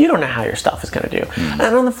classes. You don't know how your stuff is going to do.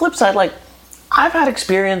 And on the flip side, like I've had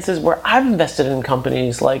experiences where I've invested in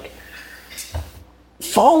companies like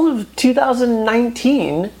fall of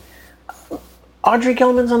 2019. Audrey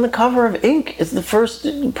Gelman's on the cover of Inc. is the first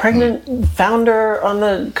pregnant founder on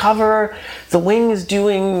the cover. The Wing is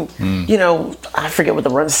doing, I forget what the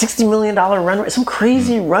 $60 million run rate, some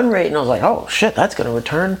crazy run rate. And I was like, oh shit, that's going to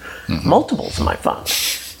return multiples of my fund.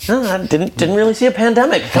 I didn't really see a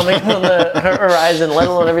pandemic coming on the horizon, let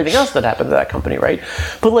alone everything else that happened to that company, right?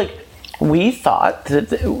 But like, we thought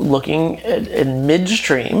that looking in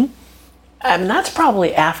midstream, and that's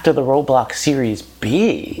probably after the Roblox Series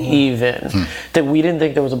B, even, that we didn't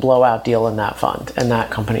think there was a blowout deal in that fund. And that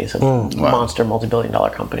company is a monster multi-billion-dollar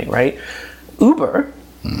company, right? Uber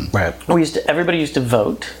Right. Everybody used to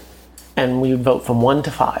vote, and we would vote from 1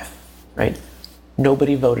 to 5, right?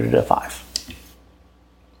 Nobody voted a 5.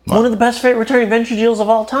 Wow. One of the best returning venture deals of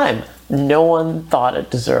all time. No one thought it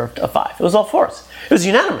deserved a 5. It was all 4s. It was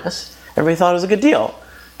unanimous. Everybody thought it was a good deal,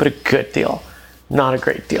 but a good deal, not a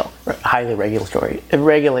great deal. Highly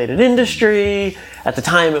regulated industry. At the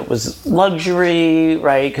time, it was luxury,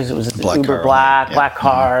 right? Because it was Uber Black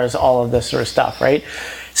cars, all of this sort of stuff, right?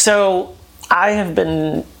 So I have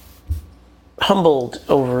been humbled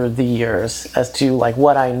over the years as to like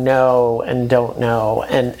what I know and don't know,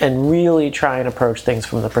 and really try and approach things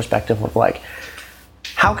from the perspective of like,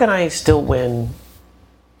 how can I still win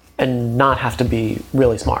and not have to be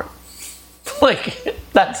really smart? Like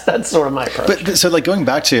that's sort of my approach. But so like going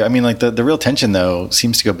back to, I mean, like the real tension though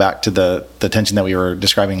seems to go back to the tension that we were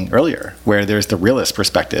describing earlier, where there's the realist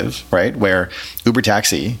perspective, right? Where Uber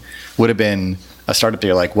Taxi would have been a startup that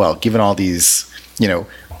you're like, well, given all these,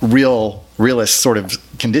 realist sort of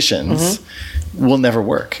conditions, will never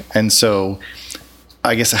work. And so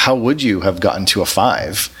I guess how would you have gotten to a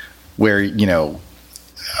 5 where,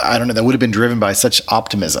 I don't know, that would have been driven by such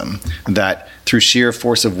optimism that through sheer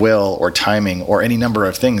force of will or timing or any number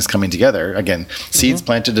of things coming together, again, seeds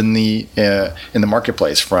planted in the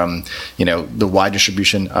marketplace, from the wide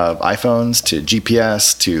distribution of iPhones to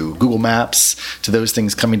GPS to Google Maps to those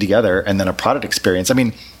things coming together, and then a product experience. I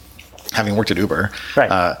mean, having worked at Uber,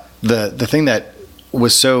 right. The thing that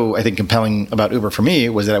was so, I think, compelling about Uber for me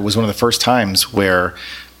was that it was one of the first times where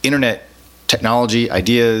internet technology,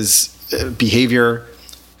 ideas, behavior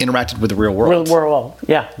interacted with the real world. Real world,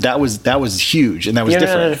 yeah. That was huge, and that was the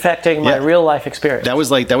internet different. affecting my real life experience. That was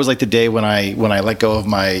like the day when I let go of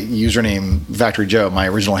my username Factory Joe, my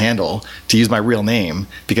original handle, to use my real name,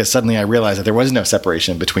 because suddenly I realized that there was no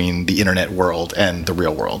separation between the internet world and the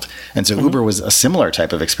real world. And so Uber was a similar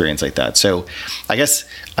type of experience like that. So I guess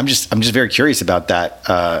I'm just very curious about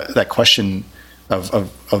that question of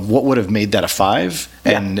what would have made that a 5,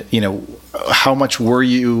 and how much were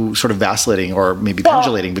you sort of vacillating or maybe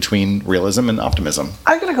pendulating between realism and optimism?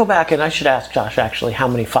 I'm going to go back, and I should ask Josh actually how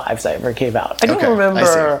many 5s I ever gave out. I don't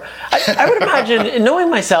remember. I would imagine, knowing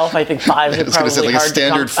myself, I think 5s are probably say like hard a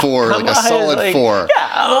standard to come, 4, like a solid 4.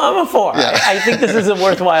 Yeah, I'm a 4. Yeah. I think this is a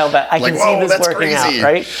worthwhile bet. I can see this working out,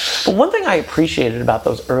 right? But one thing I appreciated about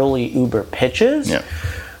those early Uber pitches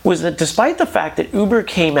was that despite the fact that Uber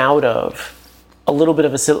came out of a little bit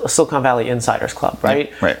of a Silicon Valley insiders club,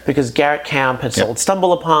 right? Right. Because Garrett Camp had sold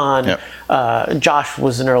StumbleUpon. Josh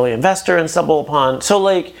was an early investor in StumbleUpon. So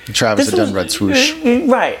like Travis had done Red Swoosh.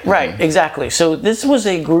 Right, exactly. So this was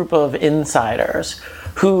a group of insiders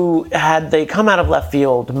who, had they come out of left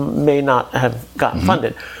field, may not have gotten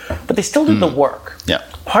funded, but they still did the work. Yeah.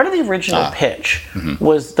 Part of the original pitch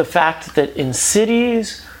was the fact that in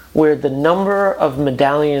cities where the number of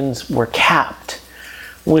medallions were capped,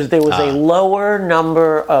 there was a lower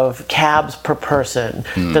number of cabs per person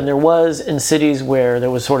than there was in cities where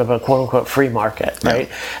there was sort of a quote-unquote free market, right?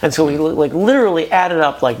 And so we literally added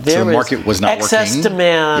up, like, there the market was not excess working.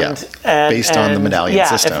 demand Based on the medallion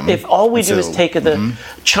system. If all we do is take the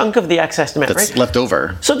chunk of the excess demand, that's right? left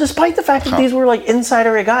over. So despite the fact that these were like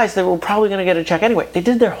insidery guys that were probably going to get a check anyway, they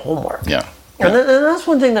did their homework. Yeah. And that's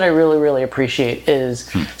one thing that I really, really appreciate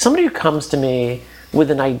is somebody who comes to me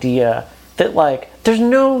with an idea that, like, there's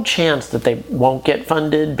no chance that they won't get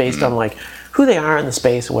funded based on like who they are in the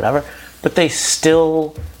space or whatever, but they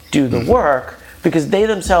still do the work because they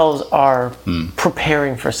themselves are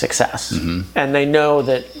preparing for success, and they know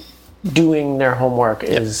that doing their homework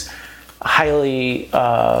is highly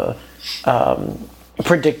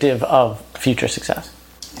predictive of future success.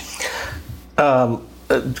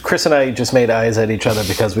 Chris and I just made eyes at each other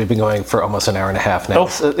because we've been going for almost an hour and a half now.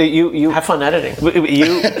 You have fun editing. We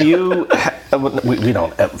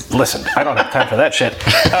don't listen. I don't have time for that shit.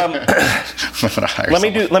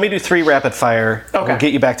 Let me do 3 rapid fire. Okay. We'll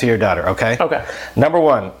get you back to your daughter. Okay. Okay. Number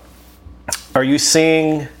 1, are you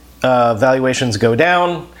seeing valuations go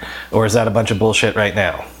down, or is that a bunch of bullshit right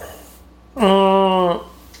now?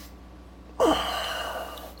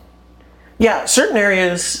 Yeah, certain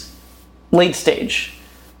areas, late stage,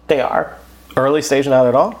 they are. Early stage, not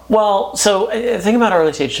at all? Well, so think about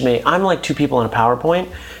early stage to me. I'm like 2 people in a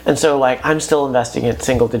PowerPoint, and so like I'm still investing at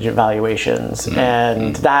single-digit valuations,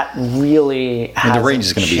 and that really hasn't And the range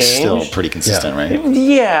is going to be still pretty consistent, right?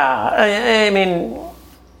 Yeah, I mean,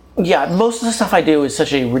 most of the stuff I do is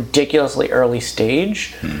such a ridiculously early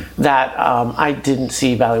stage that I didn't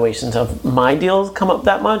see valuations of my deals come up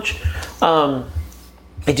that much. I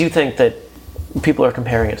do think that people are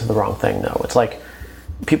comparing it to the wrong thing, though. It's like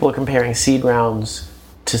people are comparing seed rounds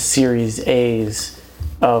to Series A's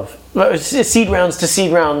seed rounds to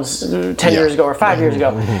seed rounds 10 years ago or 5 years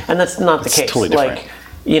ago, and that's not the case. Totally different. Like,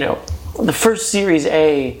 you know, the first Series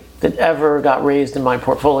A that ever got raised in my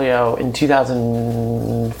portfolio in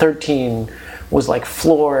 2013 was like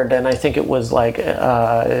floored, and I think it was like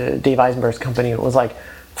Dave Eisenberg's company. It was like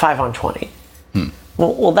 5 on 20.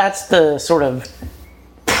 Well, that's the sort of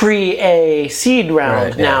pre-A seed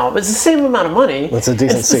round now. But it's the same amount of money. It's a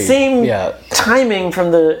decent seed. It's the same timing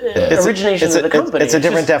from the origination of the company. It's a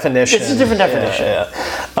different definition. It's a different definition.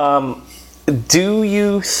 Do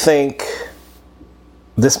you think,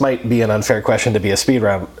 this might be an unfair question to be a speed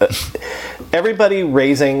round, everybody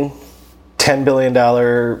raising $10 billion,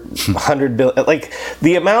 $100 billion, like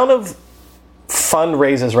the amount of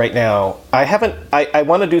fundraisers right now, I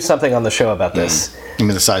want to do something on the show about this. I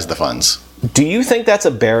mean, the size of the funds. Do you think that's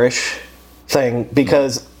a bearish thing?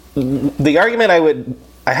 Because the argument I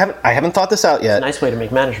haven't thought this out yet. Nice way to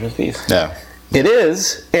make management fees. Yeah. It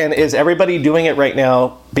is, and is everybody doing it right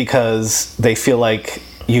now because they feel like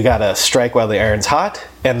you gotta strike while the iron's hot?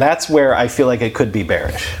 And that's where I feel like it could be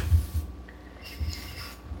bearish.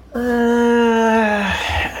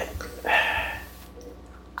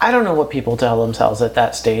 I don't know what people tell themselves at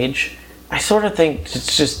that stage. I sort of think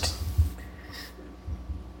it's just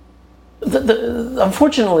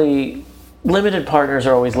unfortunately, limited partners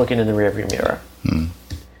are always looking in the rearview mirror.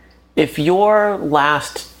 If your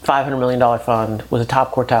last $500 million fund was a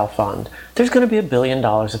top quartile fund, there's going to be $1 billion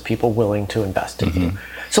of people willing to invest in you.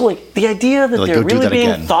 So, like, the idea that they're really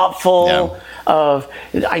being thoughtful of,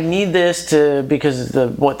 I need this because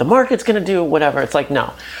what the market's going to do, whatever. It's like,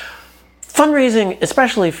 no. Fundraising,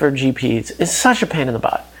 especially for GPs, is such a pain in the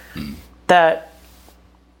butt that,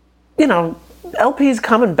 you know, LPs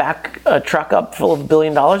coming back a truck up full of $1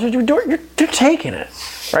 billion, they're taking it,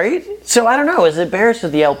 right? So I don't know. Is it bearish to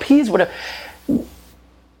the LPs? Whatever.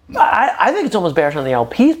 I think it's almost bearish on the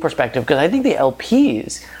LPs' perspective, because I think the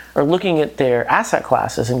LPs are looking at their asset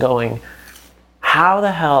classes and going, how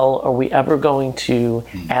the hell are we ever going to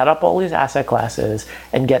add up all these asset classes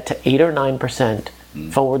and get to 8 or 9%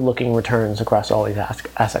 forward-looking returns across all these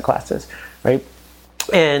asset classes, right?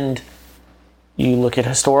 And you look at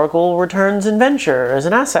historical returns in venture as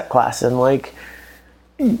an asset class, and like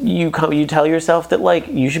you tell yourself that like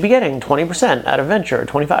you should be getting 20% out of venture,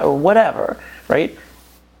 25 or whatever, right?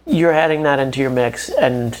 You're adding that into your mix,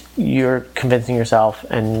 and you're convincing yourself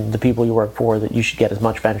and the people you work for that you should get as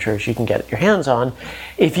much venture as you can get your hands on.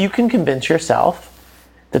 If you can convince yourself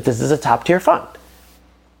that this is a top tier fund.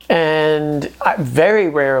 And very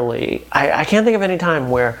rarely, I can't think of any time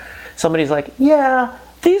where somebody's like, yeah,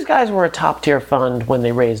 these guys were a top tier fund when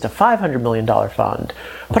they raised a $500 million fund,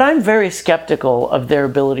 but I'm very skeptical of their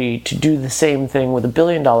ability to do the same thing with a $1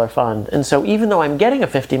 billion fund. And so even though I'm getting a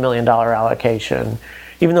 $50 million allocation,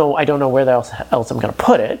 even though I don't know where else I'm going to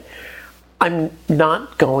put it, I'm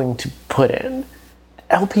not going to put in.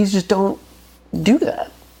 LPs just don't do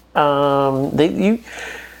that.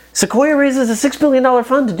 Sequoia raises a $6 billion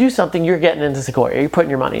fund to do something, you're getting into Sequoia. You're putting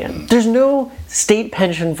your money in. There's no state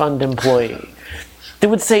pension fund employee that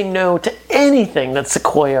would say no to anything that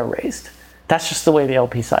Sequoia raised. That's just the way the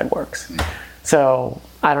LP side works. So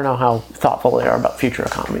I don't know how thoughtful they are about future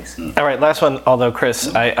economies. All right, last one. Although,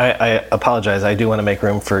 Chris, I apologize. I do want to make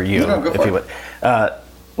room for you, if you would.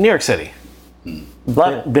 New York City.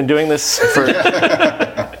 Been doing this for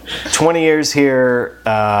 20 years here.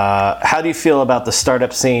 How do you feel about the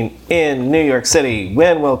startup scene in New York City?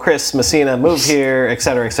 When will Chris Messina move here, et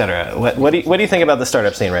cetera, et cetera? What do you think about the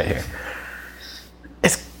startup scene right here?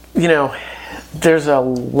 It's, there's a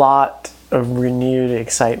lot of renewed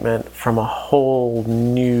excitement from a whole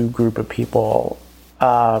new group of people,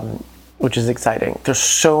 which is exciting. There's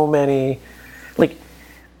so many, like,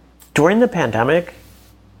 during the pandemic,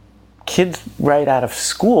 kids right out of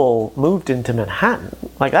school moved into Manhattan.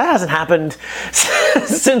 Like, that hasn't happened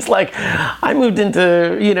since, like, I moved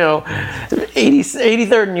into,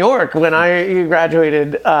 83rd New York when I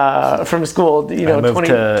graduated from school,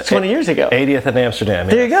 20 years ago. 80th in Amsterdam.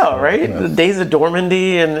 There you go, right? Yeah. The days of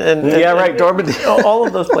Dormandy and Dormandy. all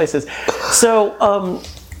of those places. So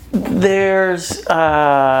there's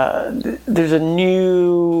a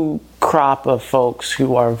new crop of folks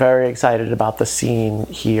who are very excited about the scene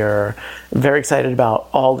here, very excited about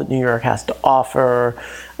all that New York has to offer,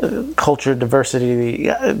 culture, diversity,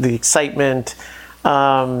 the excitement,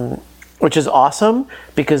 which is awesome,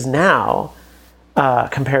 because now,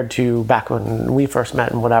 compared to back when we first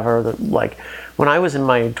met and whatever, like when I was in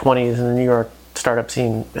my 20s in the New York startup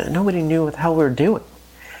scene, nobody knew what the hell we were doing,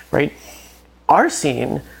 right? Our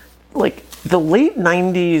scene, like the late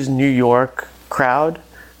 90s New York crowd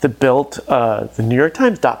that built the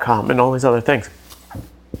NewYorkTimes.com and all these other things,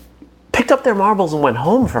 picked up their marbles and went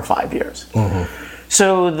home for 5 years.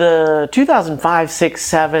 So the 2005, 6,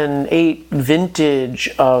 7, 8 vintage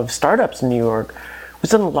of startups in New York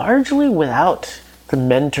was done largely without the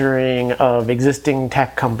mentoring of existing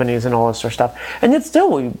tech companies and all this sort of stuff. And yet still,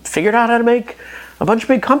 we figured out how to make a bunch of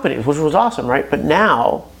big companies, which was awesome, right? But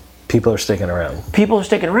now People are sticking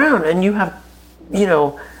around. And you have,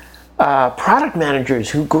 product managers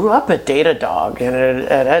who grew up at Datadog and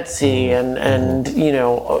at Etsy and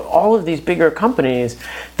all of these bigger companies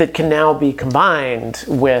that can now be combined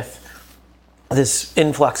with this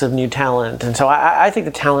influx of new talent. And so I think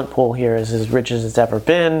the talent pool here is as rich as it's ever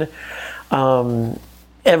been.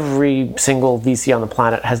 Every single VC on the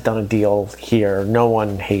planet has done a deal here. No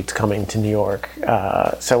one hates coming to New York.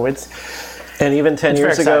 So it's... And even 10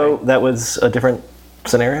 years ago, exciting. that was a different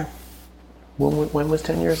scenario? When was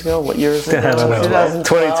 10 years ago? What year is it? I don't know.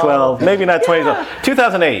 2012. Maybe not 2012.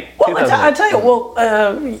 2008. Well, I tell you,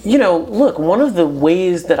 look, one of the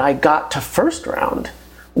ways that I got to first round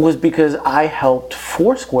was because I helped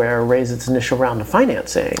Foursquare raise its initial round of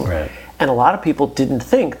financing. Right. And a lot of people didn't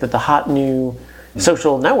think that the hot new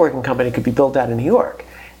social networking company could be built out in New York.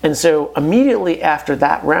 And so immediately after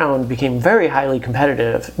that round became very highly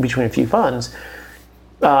competitive between a few funds,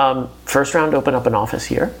 first round opened up an office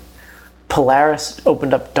here. Polaris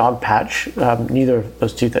opened up Dogpatch. Neither of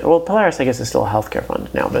those two things. Well, Polaris, I guess, is still a healthcare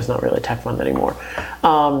fund now, but it's not really a tech fund anymore.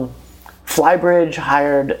 Flybridge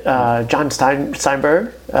hired John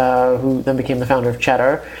Steinberg, who then became the founder of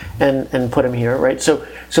Cheddar, and put him here, right? So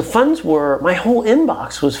funds were, my whole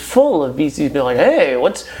inbox was full of VCs being like, hey,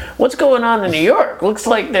 what's going on in New York? Looks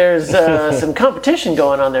like there's some competition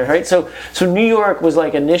going on there, right? So New York was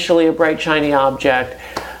like initially a bright, shiny object.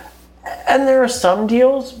 And there are some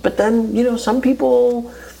deals, but then, some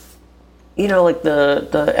people, like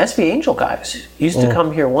the SV Angel guys used to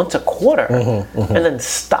come here once a quarter and then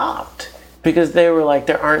stopped because they were like,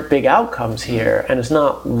 there aren't big outcomes here and it's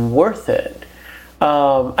not worth it.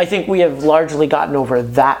 I think we have largely gotten over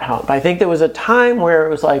that hump. I think there was a time where it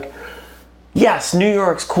was like, yes, New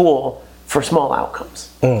York's cool for small outcomes.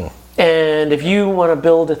 And if you want to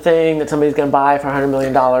build a thing that somebody's going to buy for $100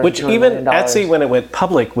 million, which even Etsy, when it went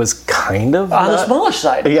public, was kind of on the smallish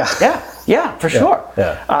side. Yeah, for sure.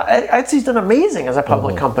 Yeah. Etsy's done amazing as a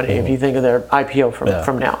public company if you think of their IPO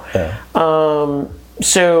from now. Yeah.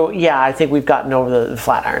 So yeah, I think we've gotten over the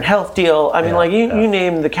Flatiron Health deal. I mean, you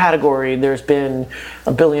name the category, there's been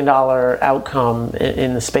 $1 billion outcome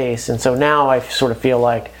in the space, and so now I sort of feel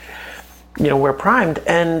like we're primed.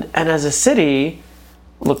 And as a city.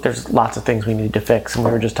 Look, there's lots of things we need to fix, and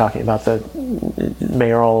we were just talking about the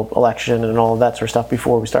mayoral election and all of that sort of stuff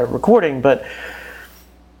before we started recording, but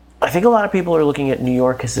I think a lot of people are looking at New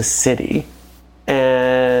York as a city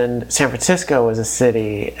and San Francisco as a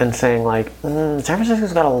city and saying like, San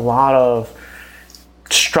Francisco's got a lot of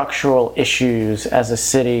structural issues as a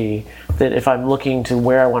city that if I'm looking to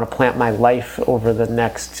where I want to plant my life over the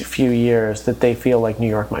next few years, that they feel like New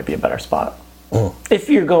York might be a better spot. If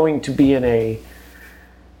you're going to be in a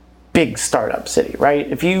big startup city, right?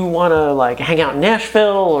 If you want to like hang out in Nashville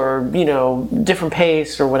or, different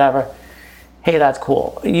pace or whatever, hey, that's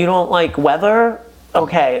cool. You don't like weather?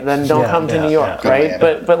 Okay, then don't come to New York, right?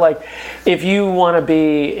 But like if you want to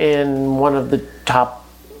be in one of the top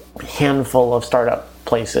handful of startup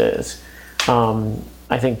places,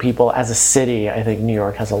 I think people as a city, I think New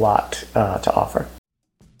York has a lot to offer.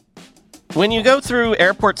 When you go through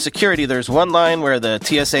airport security, there's one line where the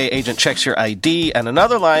TSA agent checks your ID and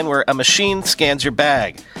another line where a machine scans your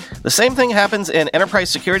bag. The same thing happens in enterprise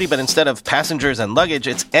security, but instead of passengers and luggage,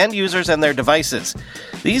 it's end users and their devices.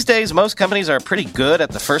 These days, most companies are pretty good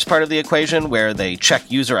at the first part of the equation where they check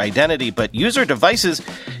user identity, but user devices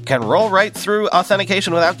can roll right through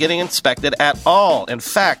authentication without getting inspected at all. In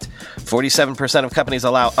fact, 47% of companies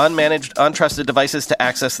allow unmanaged, untrusted devices to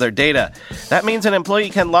access their data. That means an employee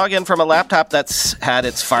can log in from a laptop that's had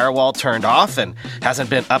its firewall turned off and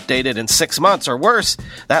hasn't been updated in 6 months, or worse,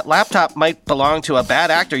 that laptop might belong to a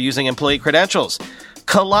bad actor using employee credentials.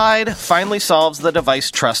 Kolide finally solves the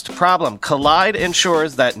device trust problem. Kolide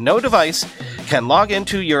ensures that no device can log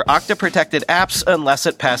into your Okta-protected apps unless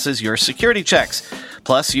it passes your security checks.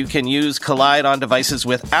 Plus, you can use Kolide on devices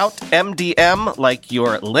without MDM, like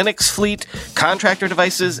your Linux fleet, contractor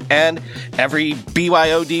devices, and every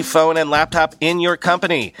BYOD phone and laptop in your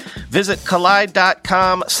company. Visit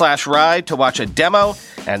kolide.com/ride to watch a demo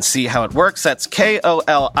and see how it works. That's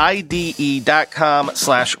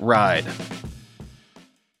KOLIDE.com/ride.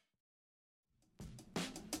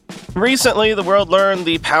 Recently, the world learned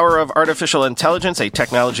the power of artificial intelligence, a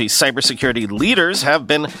technology cybersecurity leaders have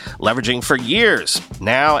been leveraging for years.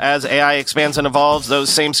 Now, as AI expands and evolves, those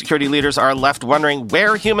same security leaders are left wondering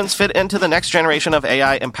where humans fit into the next generation of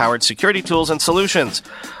AI-empowered security tools and solutions.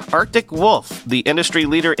 Arctic Wolf, the industry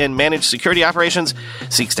leader in managed security operations,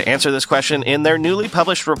 seeks to answer this question in their newly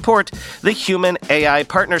published report, The Human-AI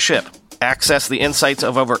Partnership. Access the insights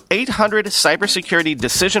of over 800 cybersecurity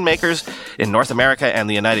decision makers in North America and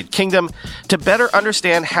the United Kingdom to better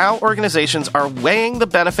understand how organizations are weighing the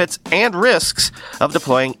benefits and risks of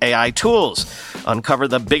deploying AI tools. Uncover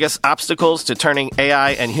the biggest obstacles to turning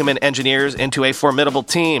AI and human engineers into a formidable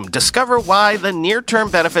team. Discover why the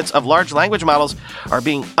near-term benefits of large language models are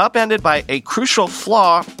being upended by a crucial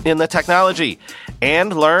flaw in the technology.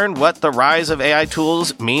 And learn what the rise of AI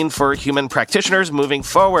tools mean for human practitioners moving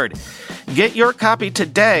forward. Get your copy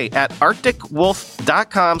today at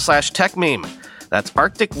arcticwolf.com/techmeme. That's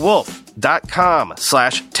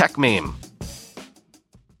arcticwolf.com/techmeme.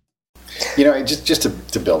 You know, just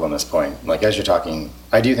to build on this point, like as you're talking,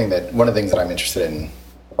 I do think that one of the things that I'm interested in,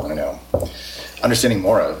 understanding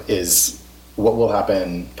more of is what will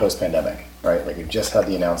happen post-pandemic, right? Like we just had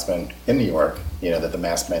the announcement in New York, that the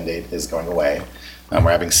mask mandate is going away.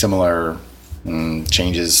 We're having similar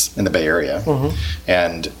changes in the Bay Area. Mm-hmm.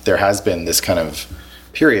 And there has been this kind of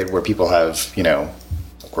period where people have,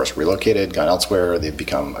 of course, relocated, gone elsewhere. They've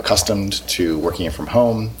become accustomed to working from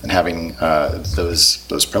home and having those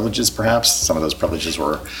privileges, perhaps. Some of those privileges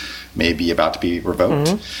were maybe about to be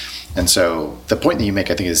revoked. Mm-hmm. And so the point that you make,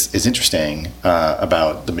 I think, is interesting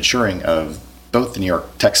about the maturing of both the New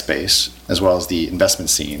York tech space, as well as the investment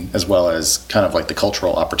scene, as well as kind of like the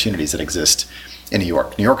cultural opportunities that exist in New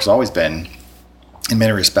York. New York has always been, in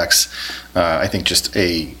many respects, I think just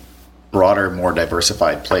a broader, more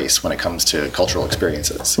diversified place when it comes to cultural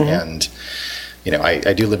experiences. Mm-hmm. And,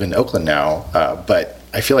 I do live in Oakland now, but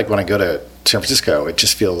I feel like when I go to San Francisco, it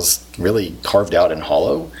just feels really carved out and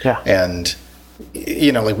hollow. Yeah. And,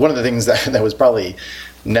 like one of the things that was probably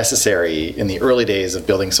necessary in the early days of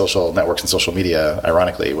building social networks and social media,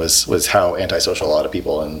 ironically, was how antisocial a lot of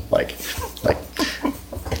people in like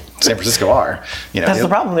San Francisco are. That's the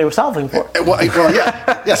problem they were solving for. Well,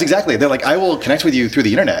 yeah. Yes, exactly. They're like, I will connect with you through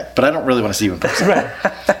the internet, but I don't really want to see you in person. Right.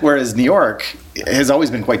 Whereas New York has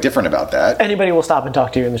always been quite different about that. Anybody will stop and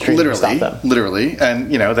talk to you in the street. Literally.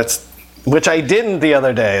 And, that's... Which I didn't the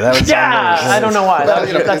other day. That was I don't know why.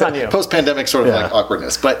 That's on you. Post-pandemic sort of like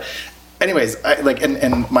awkwardness. But anyways,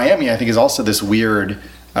 and Miami, I think, is also this weird...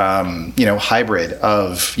 hybrid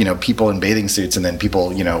of, people in bathing suits and then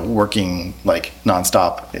people, working like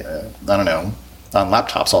nonstop, on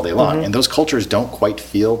laptops all day long. Mm-hmm. And those cultures don't quite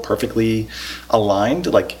feel perfectly aligned.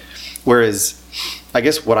 Like, whereas I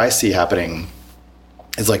guess what I see happening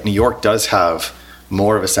is like New York does have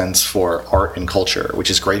more of a sense for art and culture, which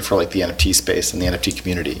is great for like the NFT space and the NFT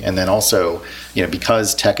community. And then also,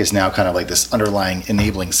 because tech is now kind of like this underlying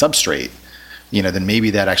enabling substrate, then maybe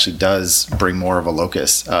that actually does bring more of a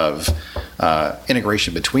locus of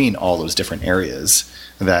integration between all those different areas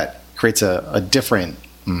that creates a different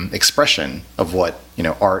expression of what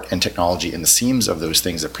art and technology and the seams of those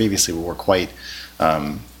things that previously were quite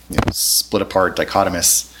split apart,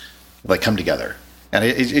 dichotomous, like come together. And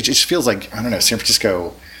it just feels like, San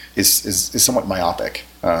Francisco is somewhat myopic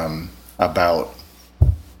about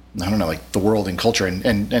like the world and culture,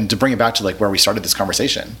 and to bring it back to like where we started this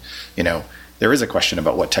conversation, there is a question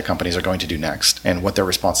about what tech companies are going to do next and what their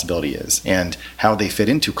responsibility is and how they fit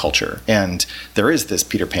into culture. And there is this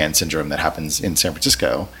Peter Pan syndrome that happens in San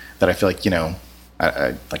Francisco that I feel like,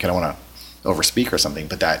 I don't want to overspeak or something,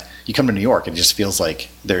 but that you come to New York and it just feels like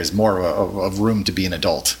there's more of room to be an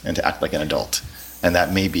adult and to act like an adult. And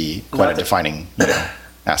that may be quite a defining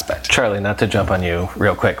aspect. Charlie, not to jump on you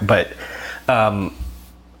real quick, but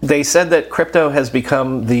they said that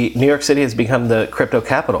New York City has become the crypto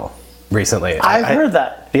capital recently. I've heard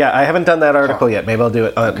that. Yeah, I haven't done that article yet. Maybe I'll do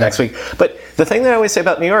it next week. But the thing that I always say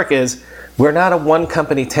about New York is we're not a one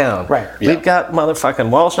company town. Right. Yeah. We've got motherfucking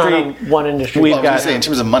Wall Street. One industry. We've got in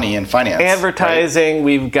terms of money and finance. Advertising. Right?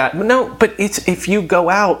 We've got but it's if you go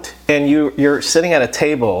out and you're sitting at a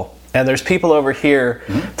table and there's people over here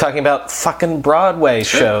talking about fucking Broadway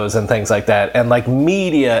shows and things like that, and like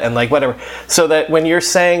media and like whatever. So that when you're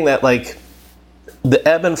saying that like the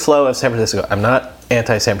ebb and flow of San Francisco, I'm not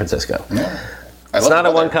anti-San Francisco. No. It's not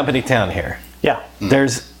a one-company town here. Yeah.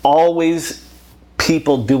 There's always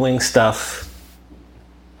people doing stuff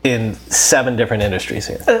in 7 different industries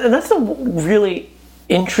here. And that's a really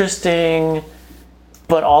interesting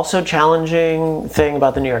but also challenging thing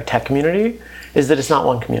about the New York tech community is that it's not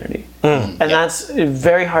one community. And that's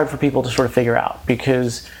very hard for people to sort of figure out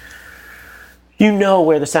because you know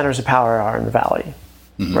where the centers of power are in the Valley,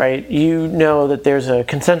 right? You know that there's a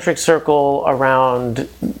concentric circle around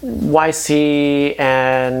YC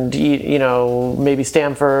and, you know, maybe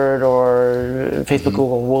Stanford or Facebook,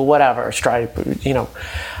 Google, well, whatever, Stripe, you know.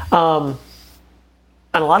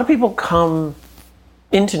 And a lot of people come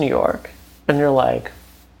into New York and you're like,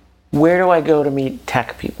 where do I go to meet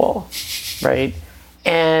tech people, right?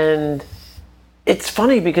 And it's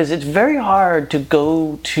funny because it's very hard to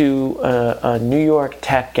go to a New York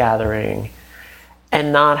tech gathering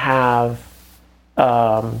and not have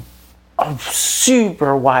a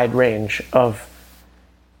super wide range of,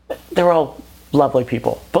 they're all lovely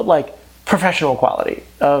people, but like professional quality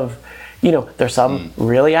of, you know, there's some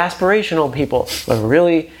really aspirational people with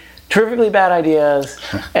really terrifically bad ideas,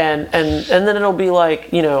 and then it'll be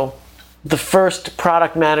like, you know, the first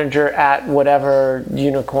product manager at whatever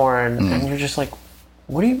unicorn, and you're just like,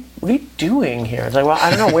 what are you doing here? It's like, well,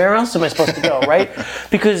 I don't know, where else am I supposed to go, right?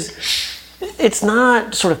 Because it's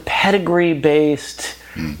not sort of pedigree based,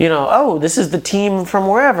 you know, oh, this is the team from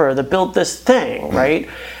wherever that built this thing, right?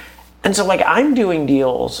 And so like I'm doing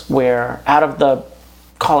deals where out of the,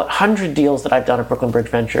 call it 100 deals that I've done at Brooklyn Bridge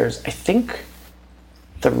Ventures, I think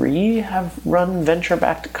 3 have run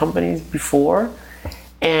venture-backed companies before.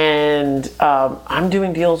 And I'm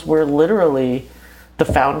doing deals where literally the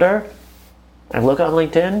founder, I look on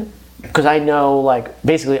LinkedIn, because I know like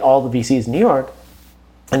basically all the VCs in New York,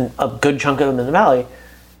 and a good chunk of them in the Valley,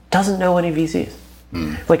 doesn't know any VCs.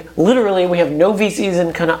 Like literally we have no VCs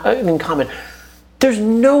in common. There's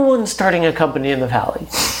no one starting a company in the Valley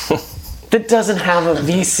that doesn't have a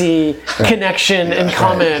VC connection in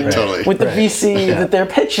common with the VC that they're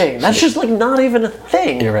pitching. That's just like not even a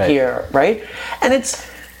thing here, right? And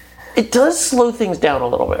it does slow things down a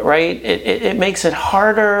little bit, right? It makes it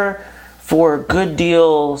harder for good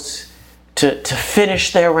deals to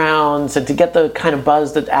finish their rounds and to get the kind of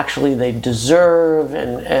buzz that actually they deserve,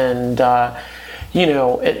 and you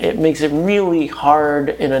know, it makes it really hard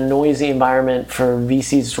in a noisy environment for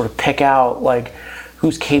VCs to sort of pick out like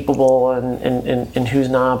who's capable and who's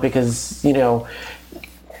not, because, you know,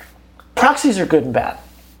 proxies are good and bad,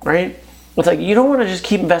 right? It's like you don't want to just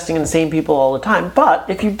keep investing in the same people all the time, but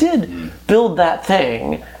if you did build that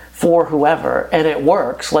thing for whoever and it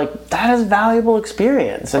works, like that is valuable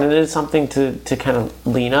experience, and it is something to kind of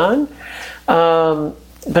lean on, but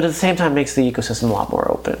at the same time makes the ecosystem a lot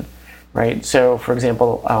more open, right? So for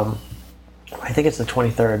example, I think it's the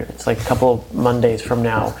 23rd, it's like a couple of Mondays from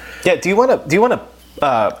now. Yeah, do you want to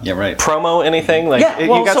promo anything? Like, you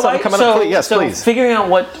got something coming up? Yes, please. Figuring out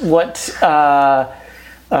what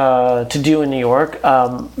to do in New York.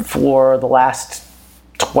 For the last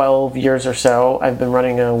 12 years or so, I've been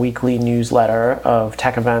running a weekly newsletter of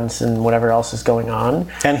tech events and whatever else is going on.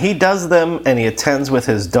 And he does them, and he attends with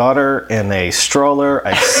his daughter in a stroller.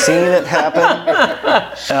 I've seen it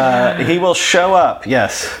happen. He will show up,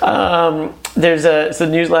 yes. So the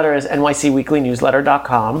newsletter is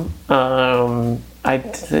nycweeklynewsletter.com.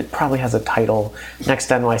 It probably has a title, Next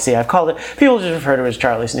NYC. I've called it, people just refer to it as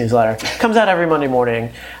Charlie's newsletter. It comes out every Monday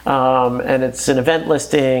morning, and it's an event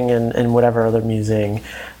listing and whatever other musing.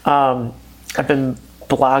 I've been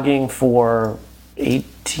blogging for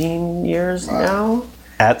 18 years now.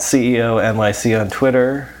 At CEO NYC on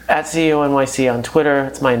Twitter. At CEO NYC on Twitter.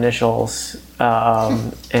 It's my initials.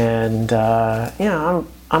 I'm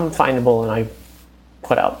findable, and I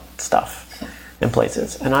put out stuff in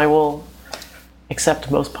places. And I will accept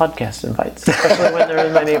most podcast invites, especially when they're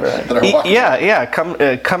in my neighborhood.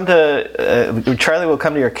 Come to Charlie will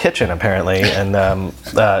come to your kitchen apparently, and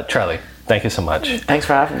Charlie, thank you so much. Thanks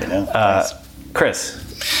for having me. Chris.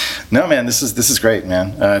 No, man, this is great,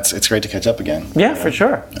 man. It's great to catch up again. Yeah, for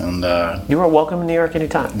sure. And you are welcome in New York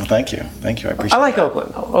anytime. Well, thank you. I appreciate. I like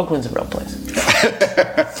Oakland. Oakland's a real place.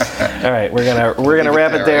 All right, we're gonna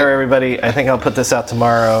wrap it there, everybody. I think I'll put this out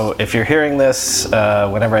tomorrow. If you're hearing this,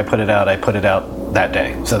 whenever I put it out that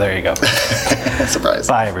day. So there you go. Surprise.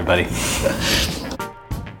 Bye, everybody.